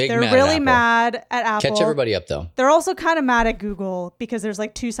 They're mad really at Apple. mad at Apple. Catch everybody up, though. They're also kind of mad at Google because there's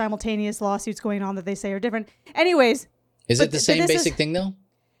like 2 simultaneous lawsuits going on that they say are different. Anyways. Is it the same basic thing, though?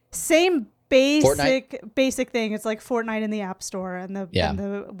 Same basic thing. It's like Fortnite in the App Store and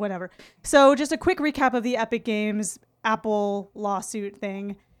the whatever. So just a quick recap of the Epic Games Apple lawsuit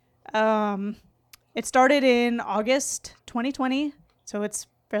thing. It started in August 2020, so it's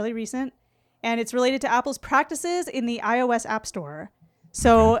fairly recent, and it's related to Apple's practices in the iOS App Store.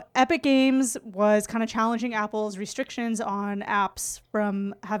 So Epic Games was kind of challenging Apple's restrictions on apps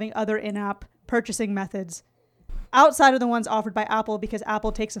from having other in-app purchasing methods outside of the ones offered by Apple because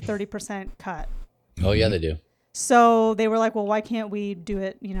Apple takes a 30% cut. Oh, yeah, they do. So they were like, well, why can't we do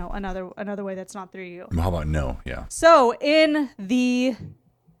it, another way that's not through you? How about no? Yeah. So in the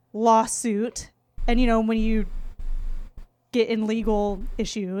lawsuit, and when you get in legal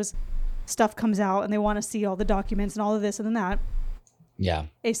issues, stuff comes out and they want to see all the documents and all of this and then that. Yeah.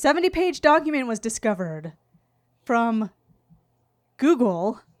 A 70-page document was discovered from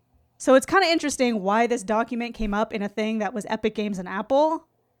Google. So it's kind of interesting why this document came up in a thing that was Epic Games and Apple.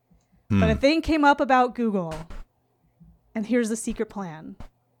 But a thing came up about Google. And here's the secret plan.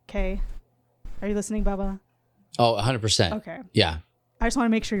 Okay. Are you listening, Bubba? Oh, 100%. Okay. Yeah. I just want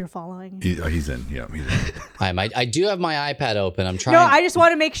to make sure you're following. He's in. Yeah, he's in. I do have my iPad open. I'm trying. No, I just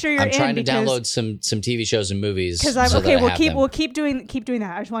want to make sure you're in. I'm trying to download some TV shows and movies. Because we'll keep doing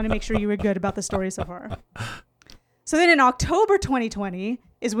that. I just want to make sure you were good about the story so far. So then in October 2020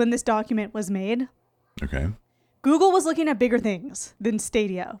 is when this document was made. Okay. Google was looking at bigger things than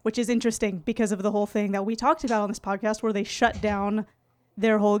Stadia, which is interesting because of the whole thing that we talked about on this podcast where they shut down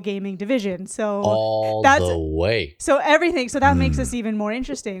their whole gaming division. So that's the way. So everything. So that makes this even more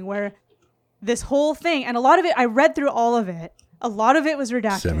interesting where this whole thing, and a lot of it, I read through all of it. A lot of it was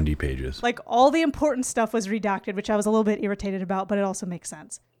redacted. 70 pages. Like all the important stuff was redacted, which I was a little bit irritated about, but it also makes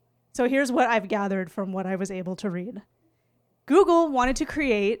sense. So here's what I've gathered from what I was able to read. Google wanted to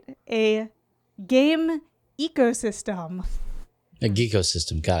create a game ecosystem. A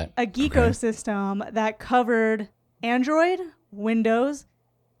geekosystem, got it. A geekosystem that covered Android, Windows,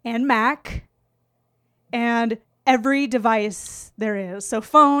 and Mac, and every device there is. So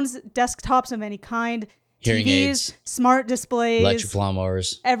phones, desktops of any kind, Hearing TVs, aids, smart displays, electric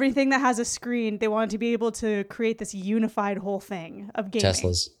lawnmowers, everything that has a screen. They wanted to be able to create this unified whole thing of gaming.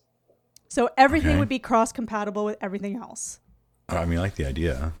 Teslas. So everything would be cross-compatible with everything else. I mean, I like the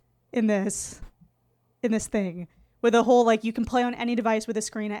idea. In this thing. With a whole, like, you can play on any device with a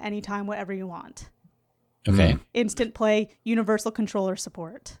screen at any time, whatever you want. Okay. Instant play, universal controller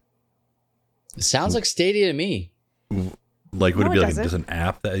support. It sounds like Stadia to me. Like, would No, it be it like doesn't. just an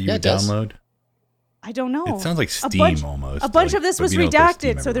app that you Yeah, would it does. download? I don't know. It sounds like Steam almost. A bunch like, of this but was you know if there's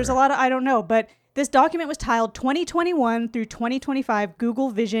Steam redacted, so there's a everywhere. lot of, I don't know. But this document was titled 2021 through 2025 Google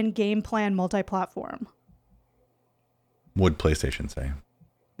Vision Game Plan Multi-Platform. What'd PlayStation say?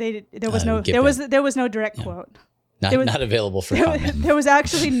 There was no give there was no direct quote. Not available for comment. There was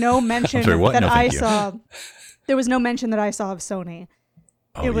actually no mention sorry, what? that No, I thank you. saw. There was no mention that I saw of Sony.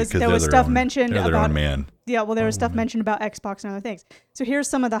 Oh, There was they're stuff their own- mentioned they're their about own man. Yeah, well, there was stuff mentioned about Xbox and other things. So here's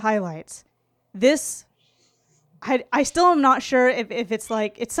some of the highlights. This, I still am not sure if it's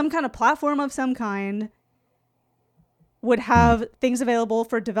like, it's some kind of platform of some kind, would have things available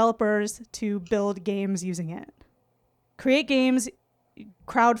for developers to build games using it. Create games,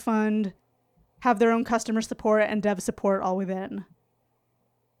 crowdfund, have their own customer support and dev support all within.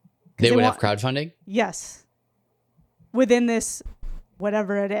 They would want- have crowdfunding? Yes. Within this,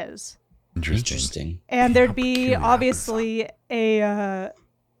 whatever it is. Interesting. And there'd How be peculiar obviously a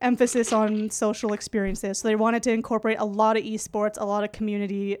emphasis on social experiences. So they wanted to incorporate a lot of esports, a lot of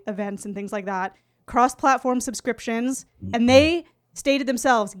community events and things like that. Cross-platform subscriptions. And they stated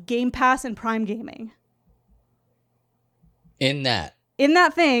themselves, Game Pass and Prime Gaming. In that. In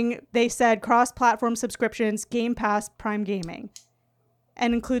that thing, they said cross-platform subscriptions, Game Pass, Prime Gaming.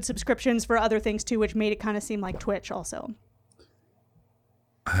 And include subscriptions for other things too, which made it kind of seem like Twitch also.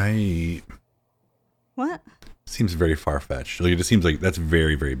 What? Seems very far-fetched. Like, it just seems like that's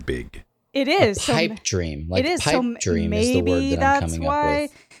very, very big. It is. Pipe dream. Like, it is. pipe dream is the word Maybe that I'm that's coming why.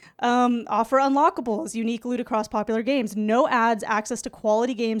 up with. Offer unlockables, unique loot across popular games, no ads, access to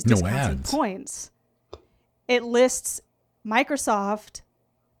quality games, No discounts, and ads. points. It lists Microsoft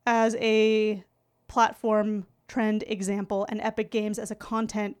as a platform trend example and Epic Games as a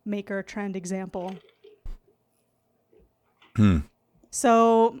content maker trend example.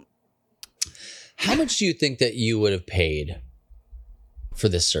 So, How much do you think that you would have paid for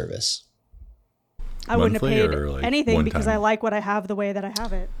this service? I wouldn't have Monthly paid or, like, anything one because I time? like what I have the way that I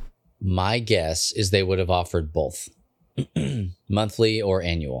have it. My guess is they would have offered both. Monthly or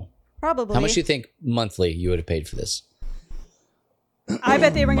annual? Probably. How much do you think monthly you would have paid for this? I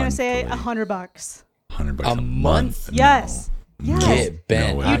bet they were going to say Monthly. $100. $100 A a month? month? Yes. No. Yes. Get Ben.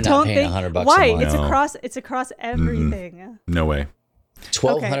 No way. I'm You not don't paying think $100 why? a month. It's across everything. No way.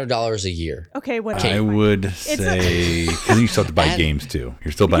 $1,200 a year. Okay, whatever. I would say because you still have to buy And- games too.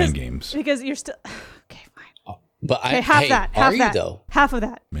 You're still buying games. Because you're still okay. Fine. But Okay, half that. Half are that. you though? Half of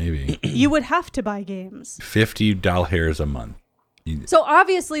that. Maybe You would have to buy games. $50 a month. So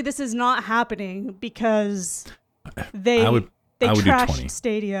obviously this is not happening because they I would do trashed 20.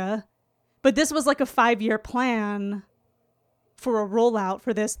 Stadia. But this was like a 5-year plan for a rollout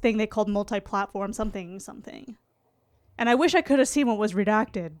for this thing they called multi-platform something. And I wish I could have seen what was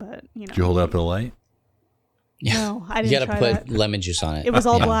redacted, but Did you hold it up to the light? no, I You didn't got to try put that. lemon juice on it. It was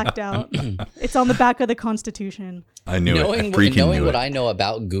all Yeah. blacked out. It's on the back of the Constitution. I knew it. I Knowing freaking knew what it. I know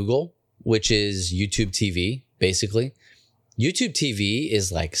about Google, which is YouTube TV, basically. YouTube TV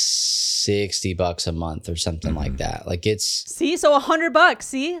is like $60 a month or something like that. Like it's See, so $100.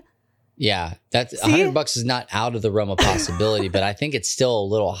 See, yeah, that's See? $100 is not out of the realm of possibility, but I think it's still a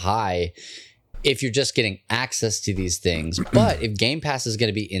little high if you're just getting access to these things. But if Game Pass is going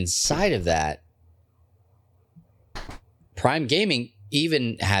to be inside of that, Prime Gaming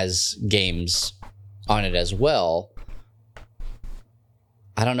even has games on it as well.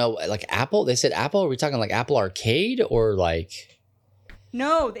 I don't know, like Apple. They said Apple. Are we talking like Apple Arcade or like?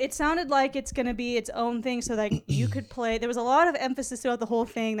 no, it sounded like it's going to be its own thing, so that you could play. There was a lot of emphasis throughout the whole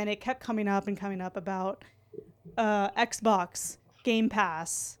thing. Then it kept coming up about Xbox Game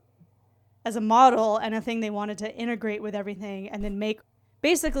Pass as a model and a thing they wanted to integrate with everything, and then make.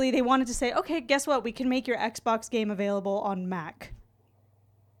 Basically, they wanted to say, okay, guess what? We can make your Xbox game available on Mac,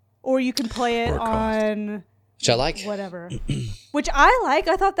 or you can play it Or cost. on. Which I like. Whatever. Which I like.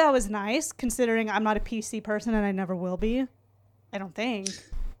 I thought that was nice, considering I'm not a PC person and I never will be. I don't think.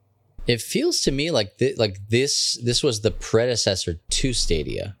 It feels to me like this was the predecessor to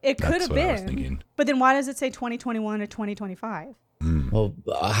Stadia. It could That's have what I was been. thinking. But then why does it say 2021 or 2025? Well,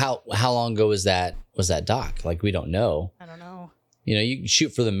 how long ago was that doc? Like we don't know. I don't know. You know, you can shoot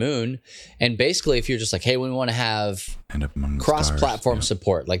for the moon, and basically, if you're just like, hey, we want to have End up among the cross-platform stars.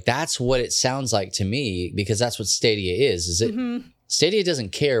 support, like that's what it sounds like to me, because that's what Stadia is. Is it? Stadia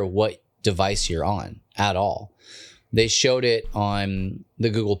doesn't care what device you're on at all. They showed it on the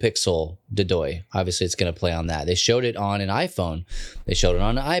Google Pixel Dodoy. Obviously, it's going to play on that. They showed it on an iPhone. They showed it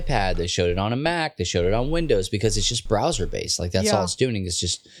on an iPad. They showed it on a Mac. They showed it on Windows because it's just browser-based. Like that's all Yeah. it's doing is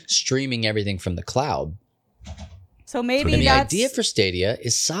just streaming everything from the cloud. So maybe And the that's idea for Stadia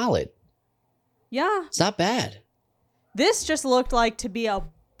is solid. yeah. It's not bad. This just looked like to be a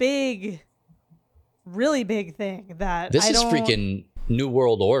big, really big thing that This I is don't, freaking New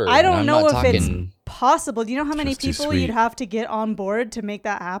World Order. I and don't I'm know not if it's talking- possible. Do you know how many Just too people you'd sweet. have to get on board to make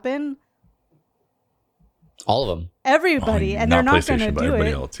that happen? all of them. Everybody, and they're not going to PlayStation, but do everybody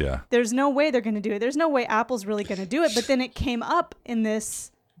it. else, yeah. There's no way they're going to do it. There's no way Apple's really going to do it. But then it came up in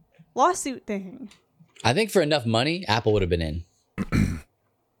this lawsuit thing. I think for enough money, Apple would have been in.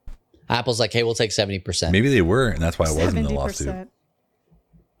 Apple's like, hey, we'll take 70%. Maybe they were, and that's why it wasn't in the lawsuit.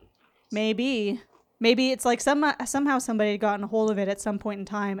 Maybe it's like somehow somebody had gotten a hold of it at some point in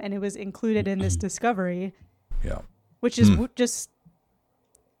time, and it was included in this discovery, Yeah. which is just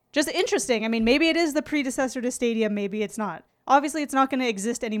interesting. I mean, maybe it is the predecessor to Stadia. Maybe it's not. Obviously, it's not going to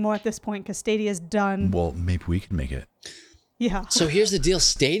exist anymore at this point because Stadia's done. Well, maybe we can make it. Yeah, So here's the deal.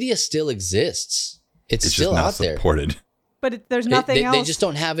 Stadia still exists. It's It's still just not out there. supported. but there's nothing else. They just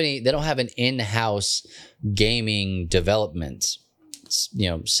don't have any. They don't have an in-house gaming development,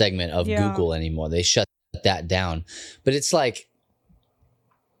 segment of Yeah. Google anymore. They shut that down. But it's like,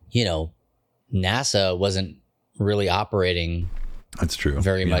 NASA wasn't really operating That's true.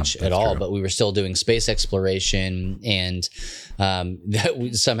 very Yeah, much at that's all, true. but we were still doing space exploration, and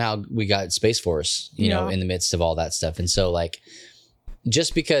somehow we got Space Force, Yeah. in the midst of all that stuff. And so, like,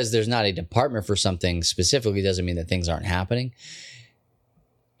 just because there's not a department for something specifically doesn't mean that things aren't happening.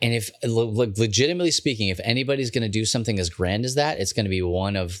 And if, legitimately speaking, if anybody's going to do something as grand as that, it's going to be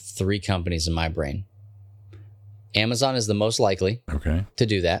one of three companies in my brain. Amazon is the most likely Okay. to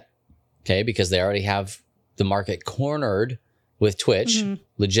do that, okay, because they already have the market cornered with Twitch,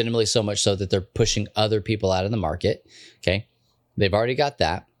 legitimately so much so that they're pushing other people out of the market, okay? They've already got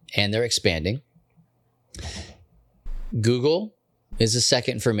that, and they're expanding. Google is a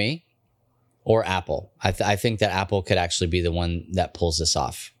second for me, or Apple. I think that Apple could actually be the one that pulls this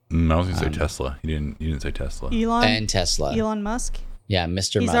off. I was going to say Tesla. You didn't say Tesla. And Tesla. Elon Musk. Yeah,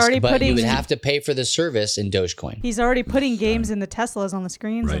 Mr. He's Musk. already But you putting- would have to pay for the service in Dogecoin. He's already putting games in the Teslas on the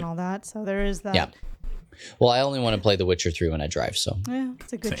screens Right. and all that. So there is that. Yeah. Well, I only want to play The Witcher 3 when I drive, so. Yeah,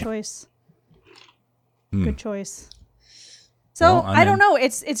 it's a good Same. choice. Hmm. Good choice. So Well, I'm I don't in. know.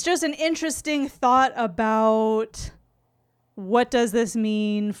 It's just an interesting thought about what does this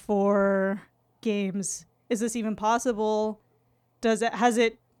mean for games? Is this even possible? Has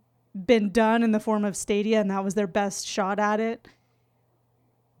it been done in the form of Stadia and that was their best shot at it?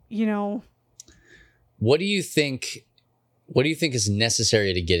 You know, What do you think is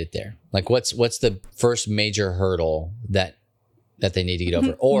necessary to get it there? Like what's the first major hurdle that they need to get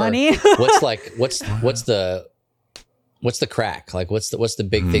over? Or money. what's the crack? Like what's the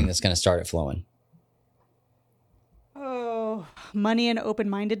big thing that's going to start it flowing? Oh, money and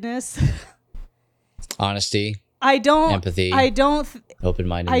open-mindedness. Honesty, Empathy.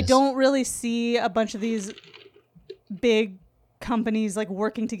 open-mindedness. I don't really see a bunch of these big companies like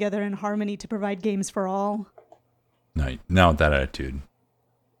working together in harmony to provide games for all. No, not with that attitude.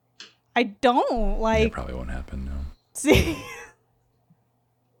 I don't It like probably won't happen. No. see.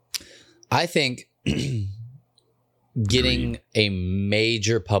 I think getting a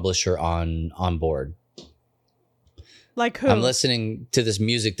major publisher on board. Like who? I'm listening to this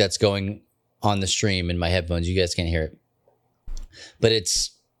music that's going on the stream in my headphones. You guys can't hear it, but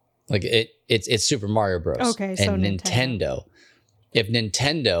it's like it's Super Mario Bros. Okay, so and Nintendo. If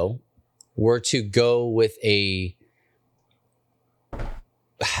Nintendo were to go with a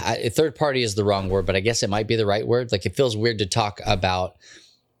third party is the wrong word, but I guess it might be the right word. Like it feels weird to talk about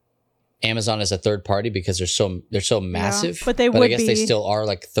Amazon as a third party because they're so massive. but they I would guess they be. still are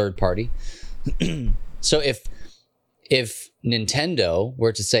like third party. So if Nintendo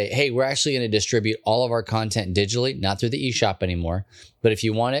were to say, hey, we're actually going to distribute all of our content digitally, not through the eShop anymore, but if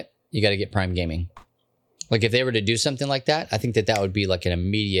you want it, you got to get Prime Gaming. Like if they were to do something like that, I think that would be like an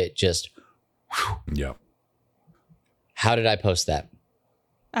immediate just, Yep. how did I post that?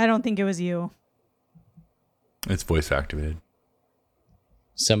 I don't think it was you. It's voice activated.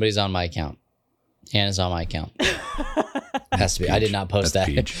 Somebody's on my account. Anna's on my account. Has to be. I did not post That's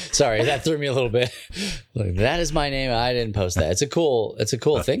that. Peach. Sorry, that threw me a little bit. Like, that is my name. I didn't post that. It's a cool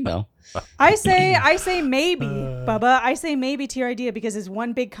thing though. I say maybe, Bubba. I say maybe to your idea because is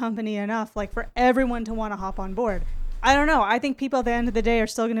one big company enough like for everyone to want to hop on board? I don't know. I think people at the end of the day are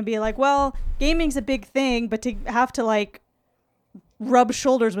still going to be like, well, gaming's a big thing, but to have to like rub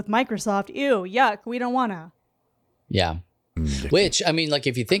shoulders with Microsoft, ew, yuck, we don't want to. Yeah. Which, I mean, like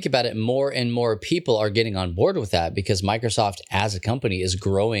if you think about it, more and more people are getting on board with that because Microsoft as a company is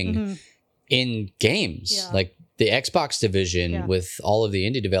growing in games. Yeah. Like the Xbox division Yeah. with all of the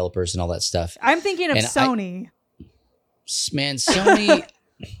indie developers and all that stuff. I'm thinking of And Sony. Man, Sony.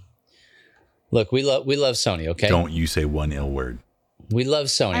 Look, we love Sony, okay? Don't you say one ill word. We love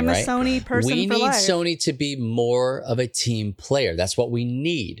Sony, I'm right? a Sony person We for need life. Sony to be more of a team player. That's what we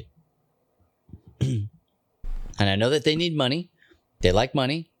need. And I know that they need money. They like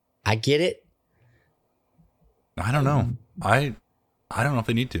money. I get it. I don't know. I don't know if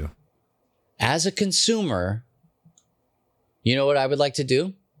they need to. As a consumer, you know what I would like to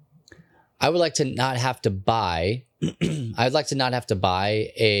do? I would like to not have to buy I'd like to not have to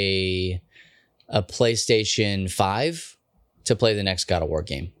buy a PlayStation 5 to play the next God of War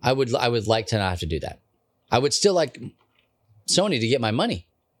game. I would like to not have to do that. I would still like Sony to get my money.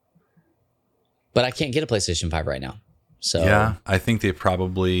 But I can't get a PlayStation 5 right now. So Yeah, I think they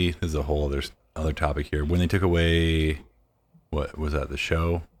probably. There's a whole other topic here. When they took away, what was that? The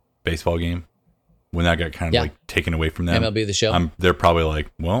show, baseball game. When that got kind of like taken away from them, MLB The Show. They're probably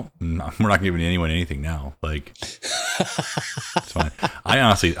like, well, we're not giving anyone anything now. Like, it's fine.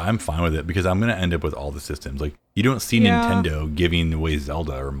 I'm fine with it because I'm going to end up with all the systems. Like, you don't see Nintendo giving away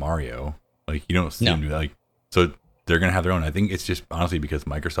Zelda or Mario. Like, you don't see them like. So they're going to have their own. I think it's just honestly because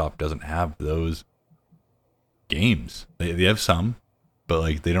Microsoft doesn't have those games. They have some, but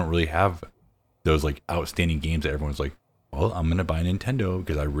like they don't really have those like outstanding games that everyone's like, well, I'm going to buy a Nintendo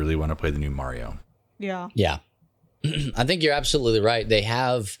because I really want to play the new Mario. Yeah. Yeah. I think you're absolutely right. They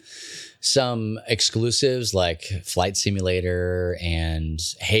have some exclusives like Flight Simulator and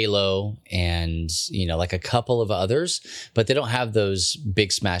Halo and, like a couple of others, but they don't have those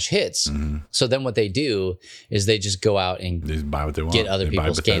big smash hits. Mm-hmm. So then what they do is they just go out and they just buy what they want. Get other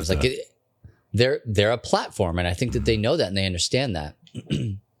people's games. Like they're a platform. And I think that they know that and they understand that.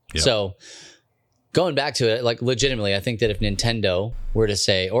 Yep. So going back to it, like legitimately, I think that if Nintendo were to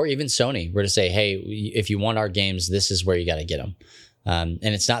say, or even Sony were to say, hey, if you want our games, this is where you got to get them. And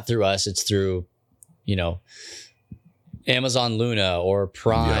it's not through us. It's through, Amazon Luna or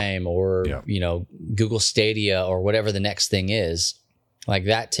Prime or, Google Stadia or whatever the next thing is. Like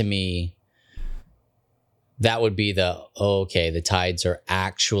that to me, that would be the tides are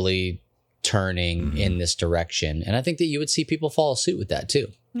actually turning in this direction. And I think that you would see people follow suit with that too.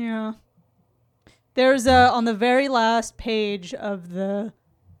 Yeah. There's on the very last page of the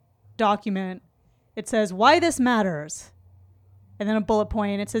document, it says why this matters. And then a bullet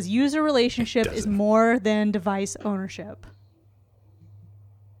point. It says user relationship is more than device ownership.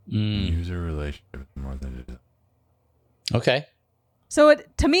 User relationship is more than it is. Okay. So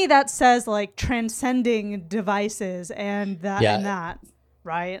to me, that says like transcending devices and that,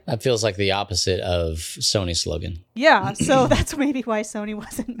 right? That feels like the opposite of Sony's slogan. Yeah. So that's maybe why Sony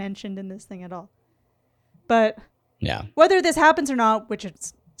wasn't mentioned in this thing at all. But yeah, whether this happens or not, which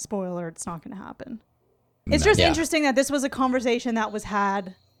it's spoiler, it's not going to happen. It's just interesting that this was a conversation that was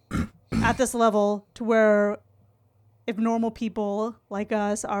had at this level to where if normal people like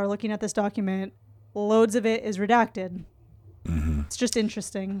us are looking at this document, loads of it is redacted. Mm-hmm. It's just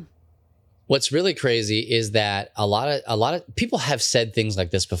interesting. What's really crazy is that a lot of people have said things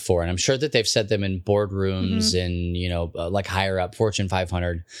like this before, and I'm sure that they've said them in boardrooms and, you know, like higher up Fortune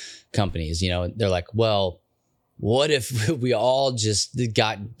 500 companies. You know, they're like, well, what if we all just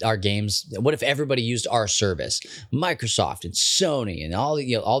got our games? What if everybody used our service? Microsoft and Sony and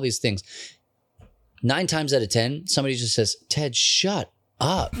all these things. 9 times out of 10, somebody just says, Ted, shut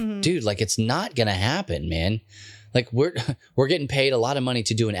up, dude. Like, it's not going to happen, man. Like, we're getting paid a lot of money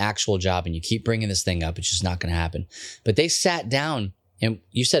to do an actual job, and you keep bringing this thing up. It's just not going to happen. But they sat down, and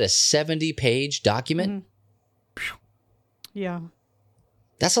you said a 70-page document? Mm-hmm. Yeah.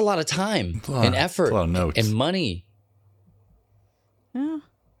 That's a lot of time and effort and money. Yeah.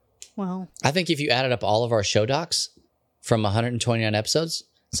 Well, I think if you added up all of our show docs from 129 episodes,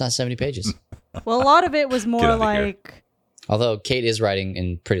 it's not 70 pages. Well, a lot of it was more like... Although Kate is writing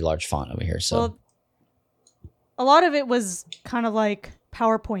in pretty large font over here, so... Well, a lot of it was kind of like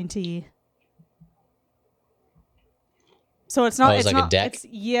PowerPoint-y. So it's not... it's like not, a deck?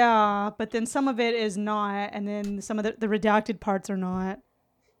 But then some of it is not, and then some of the redacted parts are not.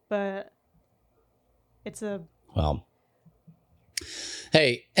 But it's a... Well...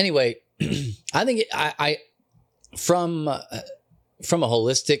 Hey, anyway, I think I from a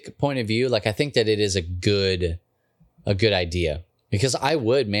holistic point of view, like I think that it is a good idea, because I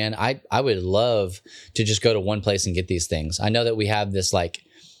would love to just go to one place and get these things. I know that we have this, like,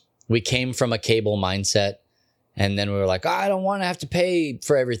 we came from a cable mindset, and then we were like, I don't want to have to pay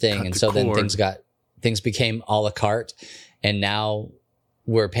for everything. And so then things became a la carte, and now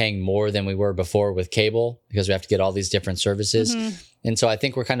we're paying more than we were before with cable because we have to get all these different services. Mm-hmm. And so I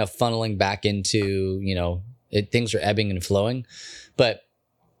think we're kind of funneling back into, you know, things are ebbing and flowing. But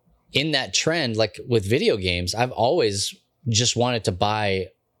in that trend, like with video games, I've always just wanted to buy,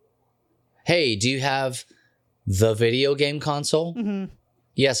 hey, do you have the video game console? Mm-hmm.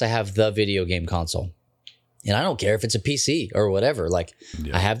 Yes, I have the video game console. And I don't care if it's a PC or whatever. Like,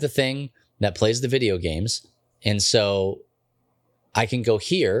 I have the thing that plays the video games. And so I can go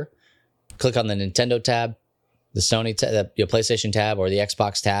here, click on the Nintendo tab, the Sony tab, the PlayStation tab, or the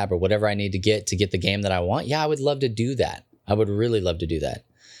Xbox tab, or whatever I need to get the game that I want. Yeah, I would love to do that. I would really love to do that.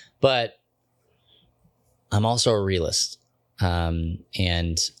 But I'm also a realist.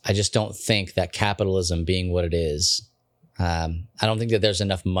 And I just don't think that capitalism being what it is, I don't think that there's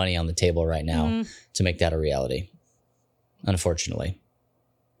enough money on the table right now to make that a reality. Unfortunately.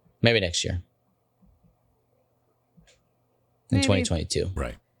 Maybe next year. In 2022.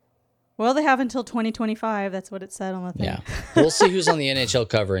 Right. Well, they have until 2025. That's what it said on the thing. Yeah. We'll see who's on the NHL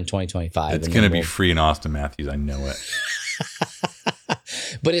cover in 2025. It's going to be free in Austin Matthews. I know it.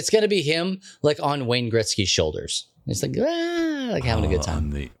 But it's going to be him like on Wayne Gretzky's shoulders. It's like having a good time. On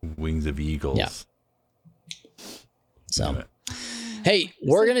the wings of eagles. Yeah. So, hey,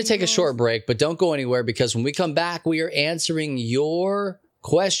 we're going to take a short break, but don't go anywhere, because when we come back, we are answering your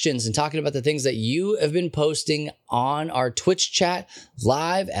questions and talking about the things that you have been posting on our Twitch chat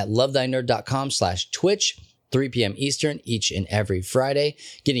live at lovethynerd.com/Twitch, 3 p.m. Eastern each and every Friday,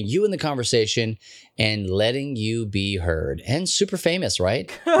 getting you in the conversation and letting you be heard. And super famous,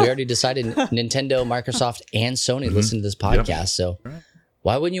 right? We already decided Nintendo, Microsoft, and Sony listen to this podcast. So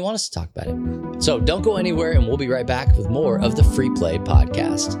why wouldn't you want us to talk about it? So don't go anywhere, and we'll be right back with more of the Free Play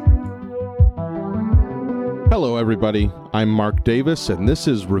Podcast. Hello, everybody. I'm Mark Davis, and this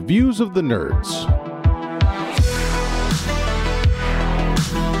is Reviews of the Nerds.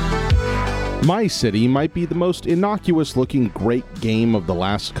 My City might be the most innocuous-looking great game of the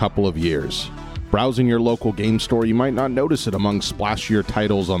last couple of years. Browsing your local game store, you might not notice it among splashier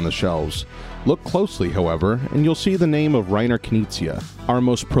titles on the shelves. Look closely, however, and you'll see the name of Reiner Knizia, our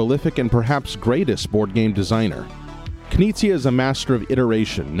most prolific and perhaps greatest board game designer. Knizia is a master of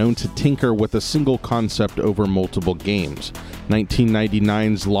iteration, known to tinker with a single concept over multiple games.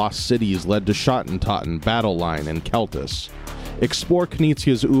 1999's Lost Cities led to Schottentotten, Battle Line, and Keltis. Explore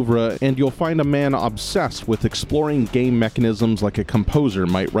Knizia's oeuvre, and you'll find a man obsessed with exploring game mechanisms like a composer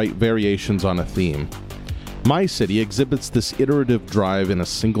might write variations on a theme. My City exhibits this iterative drive in a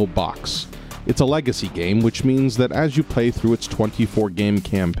single box. It's a legacy game, which means that as you play through its 24-game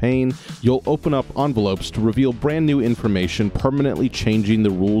campaign, you'll open up envelopes to reveal brand new information, permanently changing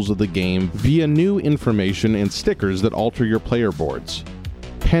the rules of the game via new information and stickers that alter your player boards.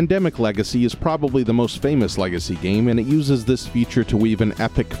 Pandemic Legacy is probably the most famous Legacy game, and it uses this feature to weave an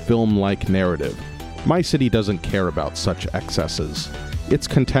epic film-like narrative. My City doesn't care about such excesses. It's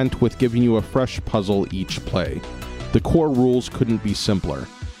content with giving you a fresh puzzle each play. The core rules couldn't be simpler.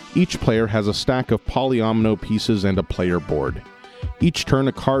 Each player has a stack of polyomino pieces and a player board. Each turn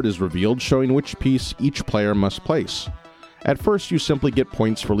a card is revealed showing which piece each player must place. At first you simply get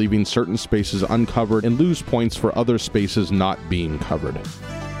points for leaving certain spaces uncovered and lose points for other spaces not being covered.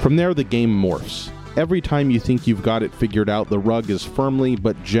 From there the game morphs. Every time you think you've got it figured out, the rug is firmly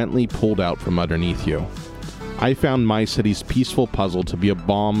but gently pulled out from underneath you. I found My City's peaceful puzzle to be a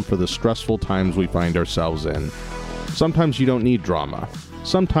balm for the stressful times we find ourselves in. Sometimes you don't need drama.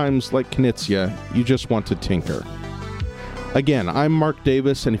 Sometimes, like Knizia, you just want to tinker. Again, I'm Mark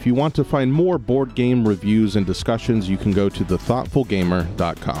Davis, and if you want to find more board game reviews and discussions, you can go to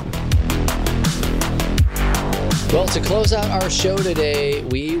thethoughtfulgamer.com. Well, to close out our show today,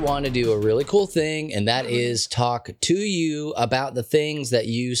 we want to do a really cool thing, and that is talk to you about the things that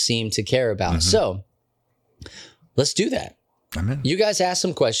you seem to care about. So, let's do that. I'm in. You guys asked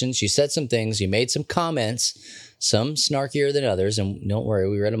some questions. You said some things. You made some comments, some snarkier than others. And don't worry,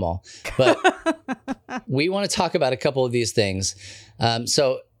 we read them all. But we want to talk about a couple of these things.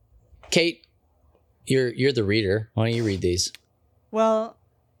 So, Kate, you're the reader. Why don't you read these? Well,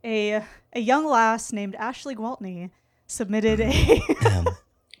 a young lass named Ashley Gwaltney submitted a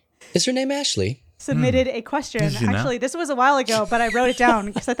Is her name Ashley? a question. Actually, this was a while ago, but I wrote it down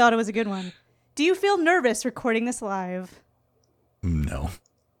because I thought it was a good one. Do you feel nervous recording this live? No.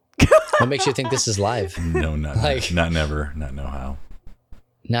 What makes you think this is live? No, not Like- not never, not know how.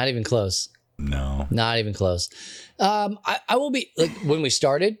 Not even close. No. Not even close. I will be like when we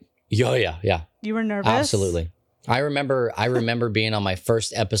started. Yeah. You were nervous? Absolutely. I remember being on my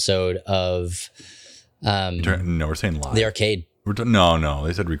first episode of No, we're saying live. the arcade. No.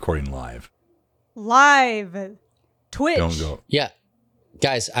 They said recording live. Live. Twitch. Don't go. Yeah.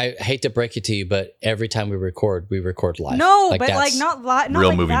 Guys, I hate to break it to you, but every time we record live. No, but that's- like not live. Not real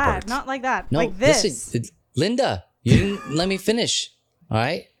like moving that. parts. Not like that. No, like this. Linda, you didn't let me finish. All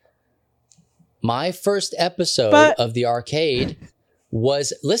right. My first episode But- of the arcade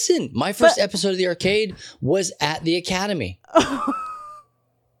was my first episode of the arcade was at the Academy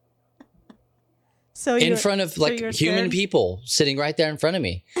So in you're- front of so like you're human scared? people sitting right there in front of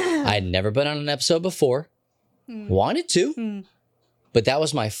me. I had never been on an episode before. Wanted to. But that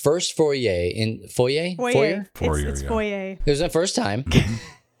was my first foyer. Foyer. Foyer, It's yeah. foyer. It was my first time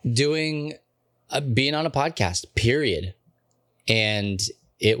being on a podcast, period. And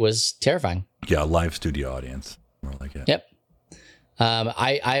it was terrifying. Yeah, live studio audience. More like it. Yep.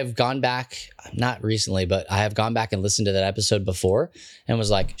 I have gone back, not recently, but I have gone back and listened to that episode before and was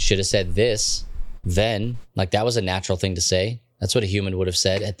like, should have said this then. Like that was a natural thing to say. That's what a human would have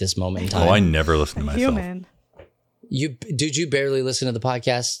said at this moment in time. Oh, I never listen to myself. Human. You barely listen to the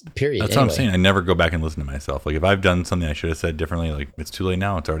podcast, period. That's what I'm saying. I never go back and listen to myself. Like if I've done something I should have said differently, like it's too late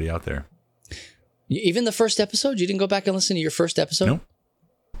now. It's already out there. Even the first episode, you didn't go back and listen to your first episode? Nope.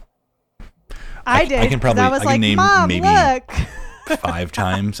 I did. I can 'cause probably- I was I can like, name Mom, maybe- look. 5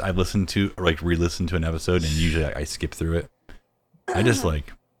 times I've listened to or like re-listened to an episode, and usually I skip through it. I just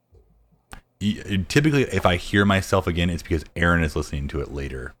like typically if I hear myself again, it's because Aaron is listening to it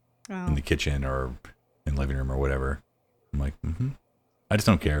later in the kitchen or in the living room or whatever. I'm like, I just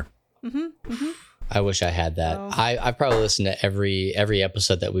don't care. I wish I had that. Oh. I've probably listened to every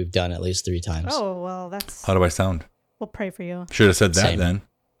episode that we've done at least 3 times. Oh, well, that's. How do I sound? We'll pray for you. Should have said that Same. then.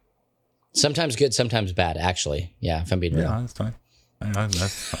 Sometimes good, sometimes bad, actually. Yeah, if I'm being real. Yeah, that's fine. I knew that.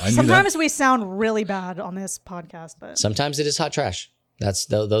 Sometimes we sound really bad on this podcast, but Sometimes it is hot trash.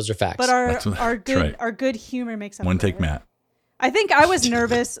 Those are facts. but That's our good right. our good humor makes up One for take, it. Matt. I think I was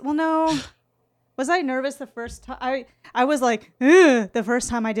nervous. Well, no. Was I nervous the first time? I was like, ugh, the first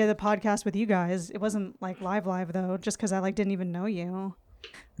time I did the podcast with you guys. It wasn't like live though, just because I like didn't even know you.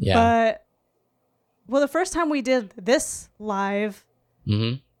 yeah. But well, the first time we did this live,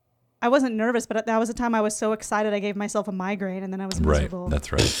 Mm-hmm. I wasn't nervous, but that was the time I was so excited I gave myself a migraine, and then I was Right. miserable.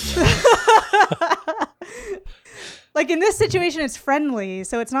 That's right. Yeah. Like in this situation, it's friendly,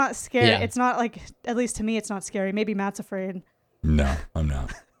 so it's not scary. Yeah. It's not like, at least to me, it's not scary. Maybe Matt's afraid. No, I'm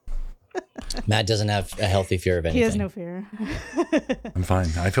not. Matt doesn't have a healthy fear of anything. He has no fear. I'm fine.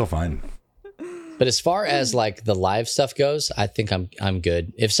 I feel fine. But as far as like the live stuff goes, I think I'm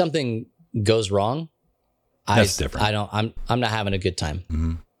good. If something goes wrong, That's different. I'm not having a good time.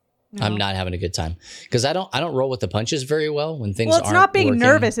 Mm-hmm. No. I'm not having a good time because I don't roll with the punches very well when things. Well, it's aren't not being working.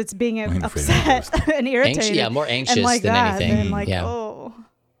 nervous; it's being I'm afraid of upset and irritated. Yeah, more anxious and like than that. anything. And like, Yeah. oh,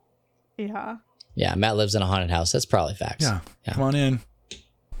 yeah. Yeah, Matt lives in a haunted house. That's probably facts. Yeah. Come on in.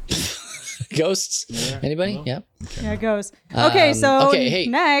 Ghosts? Anybody? Yeah. Yeah, it goes. Okay, so okay, hey.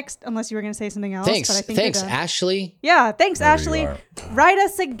 next, unless you were going to say something else. Thanks. But I think Thanks, you're done. Ashley. Yeah, thanks, Wherever you Ashley. are. Write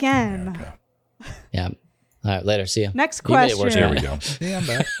us again. Yeah. All right, later. See ya. Next You made it worse question. than There we go. Yeah, I'm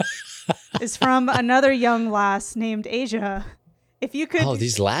back. Is from another young lass named Asia. If you could, Oh,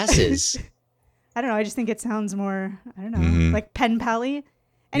 these lasses. I don't know. I just think it sounds more, I don't know, Mhm. like pen pally.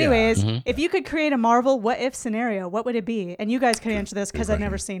 Anyways, Mm-hmm. if you could create a Marvel what if scenario, what would it be? And you guys could answer this because I've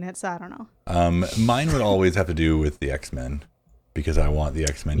never seen it, so I don't know. Mine would always have to do with the X-Men because I want the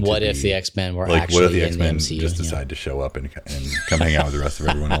X-Men to What be, if the X-Men were like, actually what if the in X-Men the MCU? just Yeah. decide to show up and come hang out with the rest of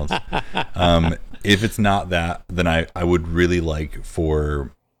everyone else? If it's not that, then I would really like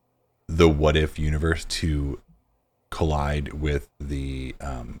for the what if universe to collide with the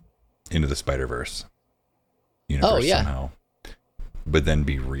Into the Spider-Verse universe yeah. somehow, but then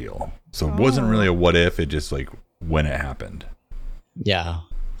be real. So it wasn't really a what if, it just like when it happened. Yeah.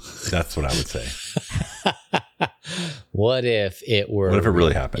 That's what I would say. What if it were? What if it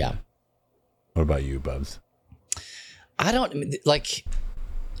really happened? Yeah. What about you, Bubs? I don't like.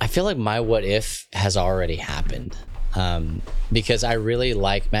 I feel like my what if has already happened, because I really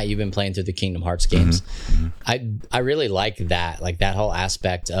like Matt. You've been playing through the Kingdom Hearts games. I really like that whole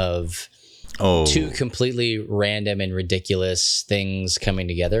aspect of two completely random and ridiculous things coming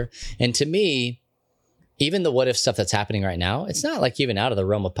together. And to me, even the what if stuff that's happening right now, it's not like even out of the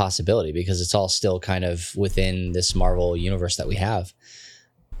realm of possibility because it's all still kind of within this Marvel universe that we have.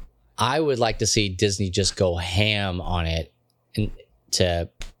 I would like to see Disney just go ham on it and to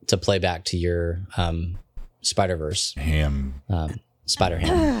play back to your Spider-Verse, Ham.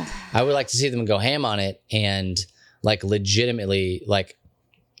 Spider-Ham. I would like to see them go ham on it and like legitimately, like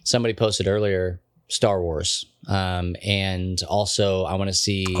somebody posted earlier, Star Wars. And also I want to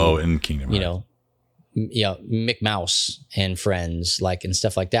see, In Kingdom Hearts. Mick Mouse and friends, like, and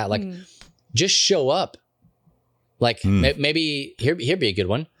stuff like that. Like just show up. Like maybe here be a good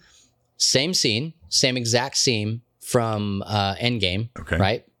one. Same scene, same exact scene from Endgame, Okay.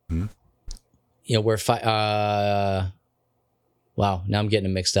 right? Where wow, now I'm getting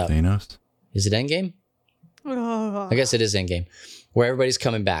them mixed up. Thanos. Is it Endgame? Oh. I guess it is Endgame, where everybody's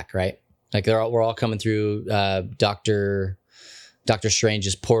coming back, right? Like we're all coming through Doctor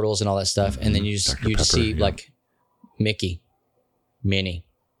Strange's portals and all that stuff, and then you just Pepper, see yeah. like Mickey, Minnie,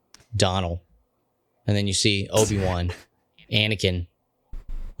 Donald, and then you see Obi-Wan, Anakin,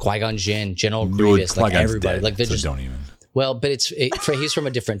 Qui-Gon Jinn, General Grievous, like Qui-Gon's everybody, dead, like they're so just don't even. well, but he's from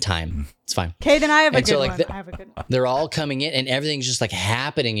a different time. It's fine. Okay, then I have a And good so, like, one. I have a good one. They're all coming in, and everything's just like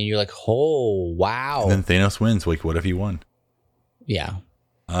happening, and you're like, oh wow, And then Thanos wins. Like, what if he won? yeah.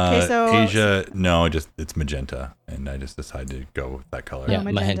 Okay, so- Asia, no, it's magenta, and I just decided to go with that color. Yeah,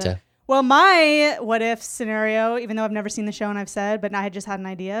 magenta. magenta. Well, my what if scenario, even though I've never seen the show and I've said, but I had just had an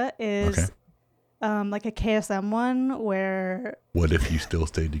idea, is Okay. like a KSM one where What if you still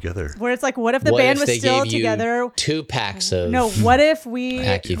stayed together? it's like, what if the What band if was they still gave you together? 2 packs of No, what if we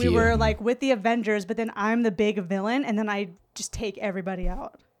AccuView. were like with the Avengers, but then I'm the big villain, and then I just take everybody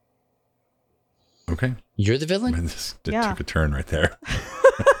out. Okay. You're the villain? This Yeah. took a turn right there.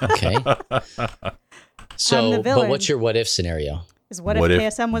 Okay. I'm So, the but villain. what's your what if scenario? Is what if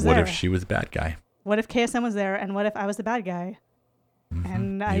KSM was what there? if she was a bad guy? What if KSM was there, and what if I was the bad guy?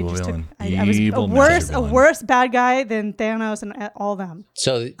 And I Evil just took, villain. I was Evil a master villain. worse bad guy than Thanos and all them.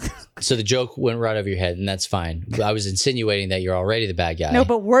 So the joke went right over your head, and that's fine. I was insinuating that you're already the bad guy. No,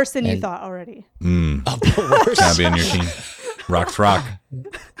 but worse than you And- thought already. Mm. Oh, but worse. Can I be on your team? Rocks Rock.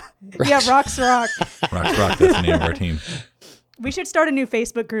 Yeah, Rocks Rock. Rocks Rock. That's the name of our team. We should start a new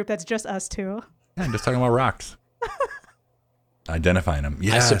Facebook group that's just us two. Yeah, I'm just talking about rocks. Identifying them.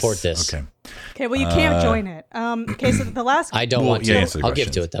 Yes. support this. Okay. Okay, well, you can't join it. Okay, so the last. I don't Well, want yeah, to. answer the I'll give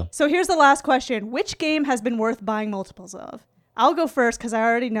to questions. it though. So here's the last question: which game has been worth buying multiples of? I'll go first because I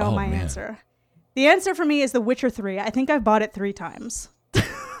already know Oh, my man. answer. The answer for me is The Witcher 3. I think I've bought it 3 times.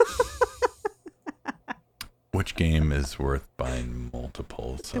 Which game is worth buying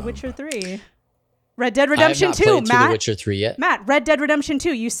multiples? The of? Witcher 3. Red Dead Redemption I have 2, not played Matt. The Witcher 3 yet. Matt, Red Dead Redemption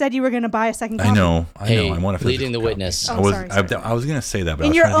 2. You said you were going to buy a second copy. I know. Hey, I want to leading the witness. Oh, I sorry. was going to say that, but In I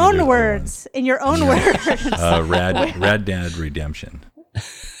was your trying to think own of the other words. In your own words. one. Red Dead Redemption.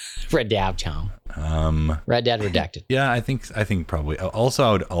 Red Dead Town. Red Dead Redacted. Yeah, I think probably.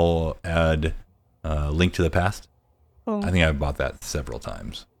 Also, I'll add Link to the Past. Oh. I think I've bought that several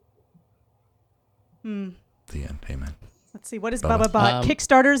times. Hmm. The end. Amen. Let's see. What has Bubba bought?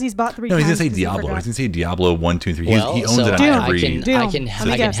 Kickstarters he's bought 3 No, times. he's gonna say 'cause he Diablo. forgot. He's gonna say Diablo 1, 2, and 3. Well, he owns so it on Doom. every. I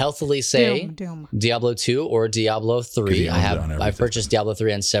can guess. healthily say Doom. Diablo 2 or Diablo 3. he owns it on every I've purchased Diablo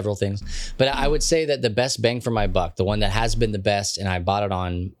 3 on several things. But I would say that the best bang for my buck, the one that has been the best, and I bought it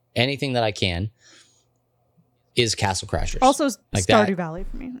on anything that I can, is Castle Crashers. Also, Like Stardew that. Valley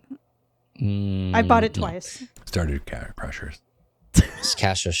for me. I bought it twice. Started Crushers. It's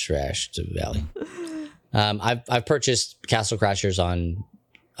Castle Valley. I've purchased Castle Crashers on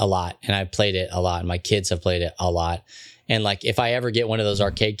a lot, and I've played it a lot, and my kids have played it a lot. And like, if I ever get one of those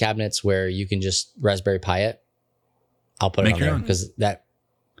arcade cabinets where you can just Raspberry Pi it, I'll put Make it on your there own. because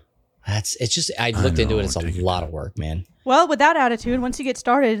it's just, I looked into it. It's a lot of work, man. Well, with that attitude, once you get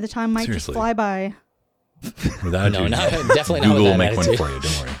started, the time might Seriously. just fly by. Without No, you, definitely not Google with will that make attitude. one for you.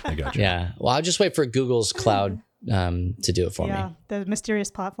 Don't worry, I got you. Yeah. Well, I'll just wait for Google's cloud to do it for Yeah, me. the mysterious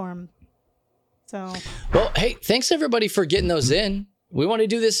platform. So, Well, hey, thanks everybody for getting those in. We want to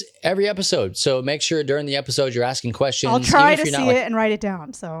do this every episode, so make sure during the episode you're asking questions. I'll try to Even if see you're not, it and write it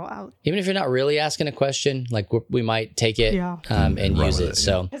down. So, even if you're not really asking a question, like we might take it Yeah. and Run use with it. it,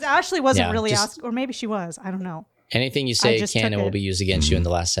 So because Ashley wasn't Yeah, really just- asked, or maybe she was. I don't know. anything you say just can took and will it. be used against you in the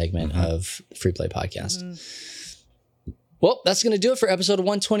last segment of Free Play Podcast. Well, that's going to do it for episode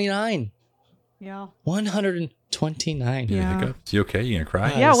 129. Yeah. 129. Yeah. Hiccups? You okay? You gonna cry?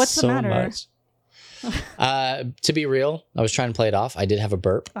 Yeah, That is what's the matter? much. To be real, I was trying to play it off. I did have a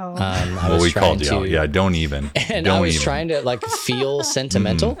burp. Oh. I Well, was we trying called you to, out. Yeah, don't even. and don't I was even. trying to like feel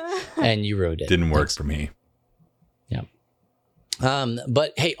sentimental, and you ruined it. Didn't work Thanks. for me. Yeah.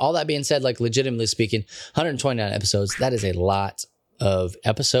 But hey, all that being said, like legitimately speaking, 129 episodes, that is a lot of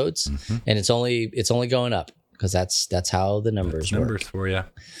episodes, and it's only going up because that's how the numbers work. Numbers for you.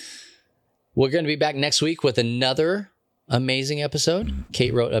 We're going to be back next week with another amazing episode.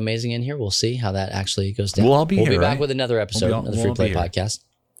 Kate wrote amazing in here. We'll see how that actually goes down. We'll all be We'll here, be back right? with another episode of the we'll Free all Play be here. Podcast.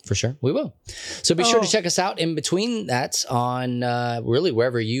 For sure. We will. So be sure Oh. to check us out in between that on really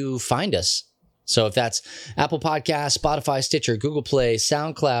wherever you find us. So if that's Apple Podcasts, Spotify, Stitcher, Google Play,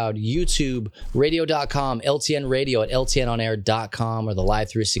 SoundCloud, YouTube, radio.com, LTN Radio at ltnonair.com, or the Live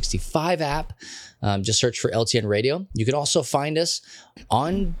 365 app. Just search for LTN Radio. You can also find us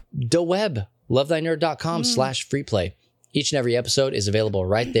on the web, lovethynerd.com/freeplay. Each and every episode is available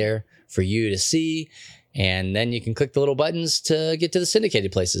right there for you to see. And then you can click the little buttons to get to the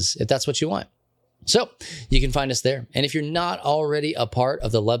syndicated places if that's what you want. So you can find us there. And if you're not already a part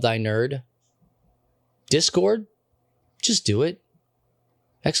of the Love Thy Nerd Discord, just do it. !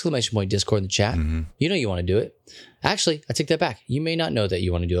 Discord in the chat. You know you want to do it. Actually, I take that back. You may not know that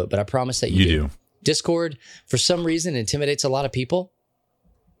you want to do it, but I promise that you do. Discord, for some reason, intimidates a lot of people.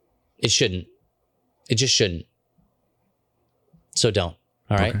 It shouldn't. It just shouldn't. So don't.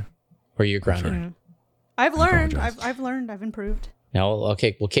 All right? Okay. Or you're grounded. Sorry. I've learned. apologize. I've learned. I've improved. No,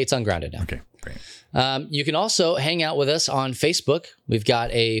 okay. Well, Kate's ungrounded now. Okay, great. You can also hang out with us on Facebook. We've got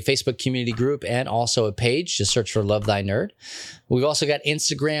a Facebook community group and also a page. Just search for Love Thy Nerd. We've also got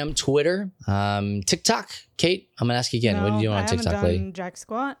Instagram, Twitter, TikTok. Kate, I'm going to ask you again. What are you doing on TikTok, I haven't lady? done jack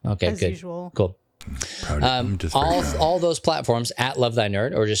squat. Okay, as good. usual. Cool. Proud of I'm just very proud. All those platforms at Love Thy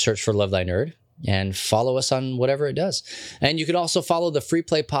Nerd, or just search for Love Thy Nerd and follow us on whatever it does. And you can also follow the Free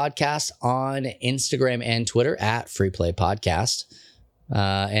Play Podcast on Instagram and Twitter at Free Play Podcast.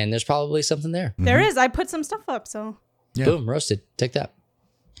 And there's probably something there. There is. I put some stuff up. So Yeah. Boom, roasted. Take that.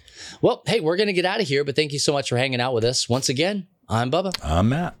 Well, hey, we're going to get out of here, but thank you so much for hanging out with us. Once again, I'm Bubba. I'm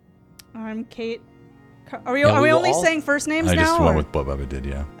Matt. I'm Kate. Are we? Yeah, Are we we will only all- saying first names I now? just went or- with what Bubba did,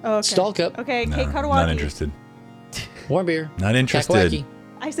 yeah. Oh, okay. Stalk up. Okay, No, Kate Katawaki. not interested. Warm beer. Not interested. Kakwaki.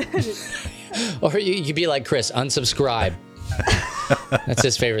 I said it. Or you could be like Chris, unsubscribe. That's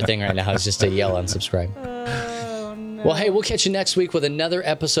his favorite thing right now is just to yell unsubscribe. Oh, no. Well, hey, we'll catch you next week with another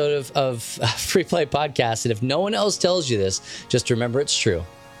episode of Free Play Podcast. And if no one else tells you this, just remember it's true.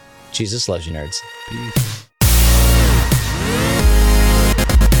 Jesus loves you, nerds.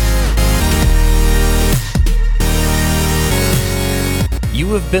 You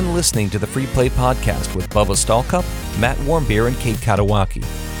have been listening to the Free Play Podcast with Bubba Stallcup, Matt Warmbier, and Kate Katawaki,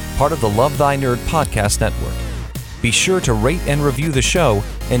 part of the Love Thy Nerd Podcast Network. Be sure to rate and review the show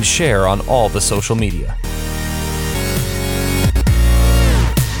and share on all the social media.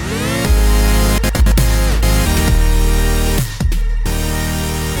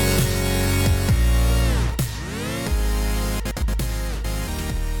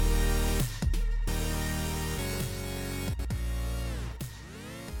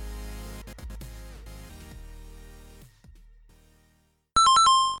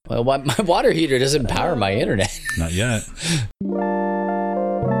 Well, my water heater doesn't power my internet. Not yet.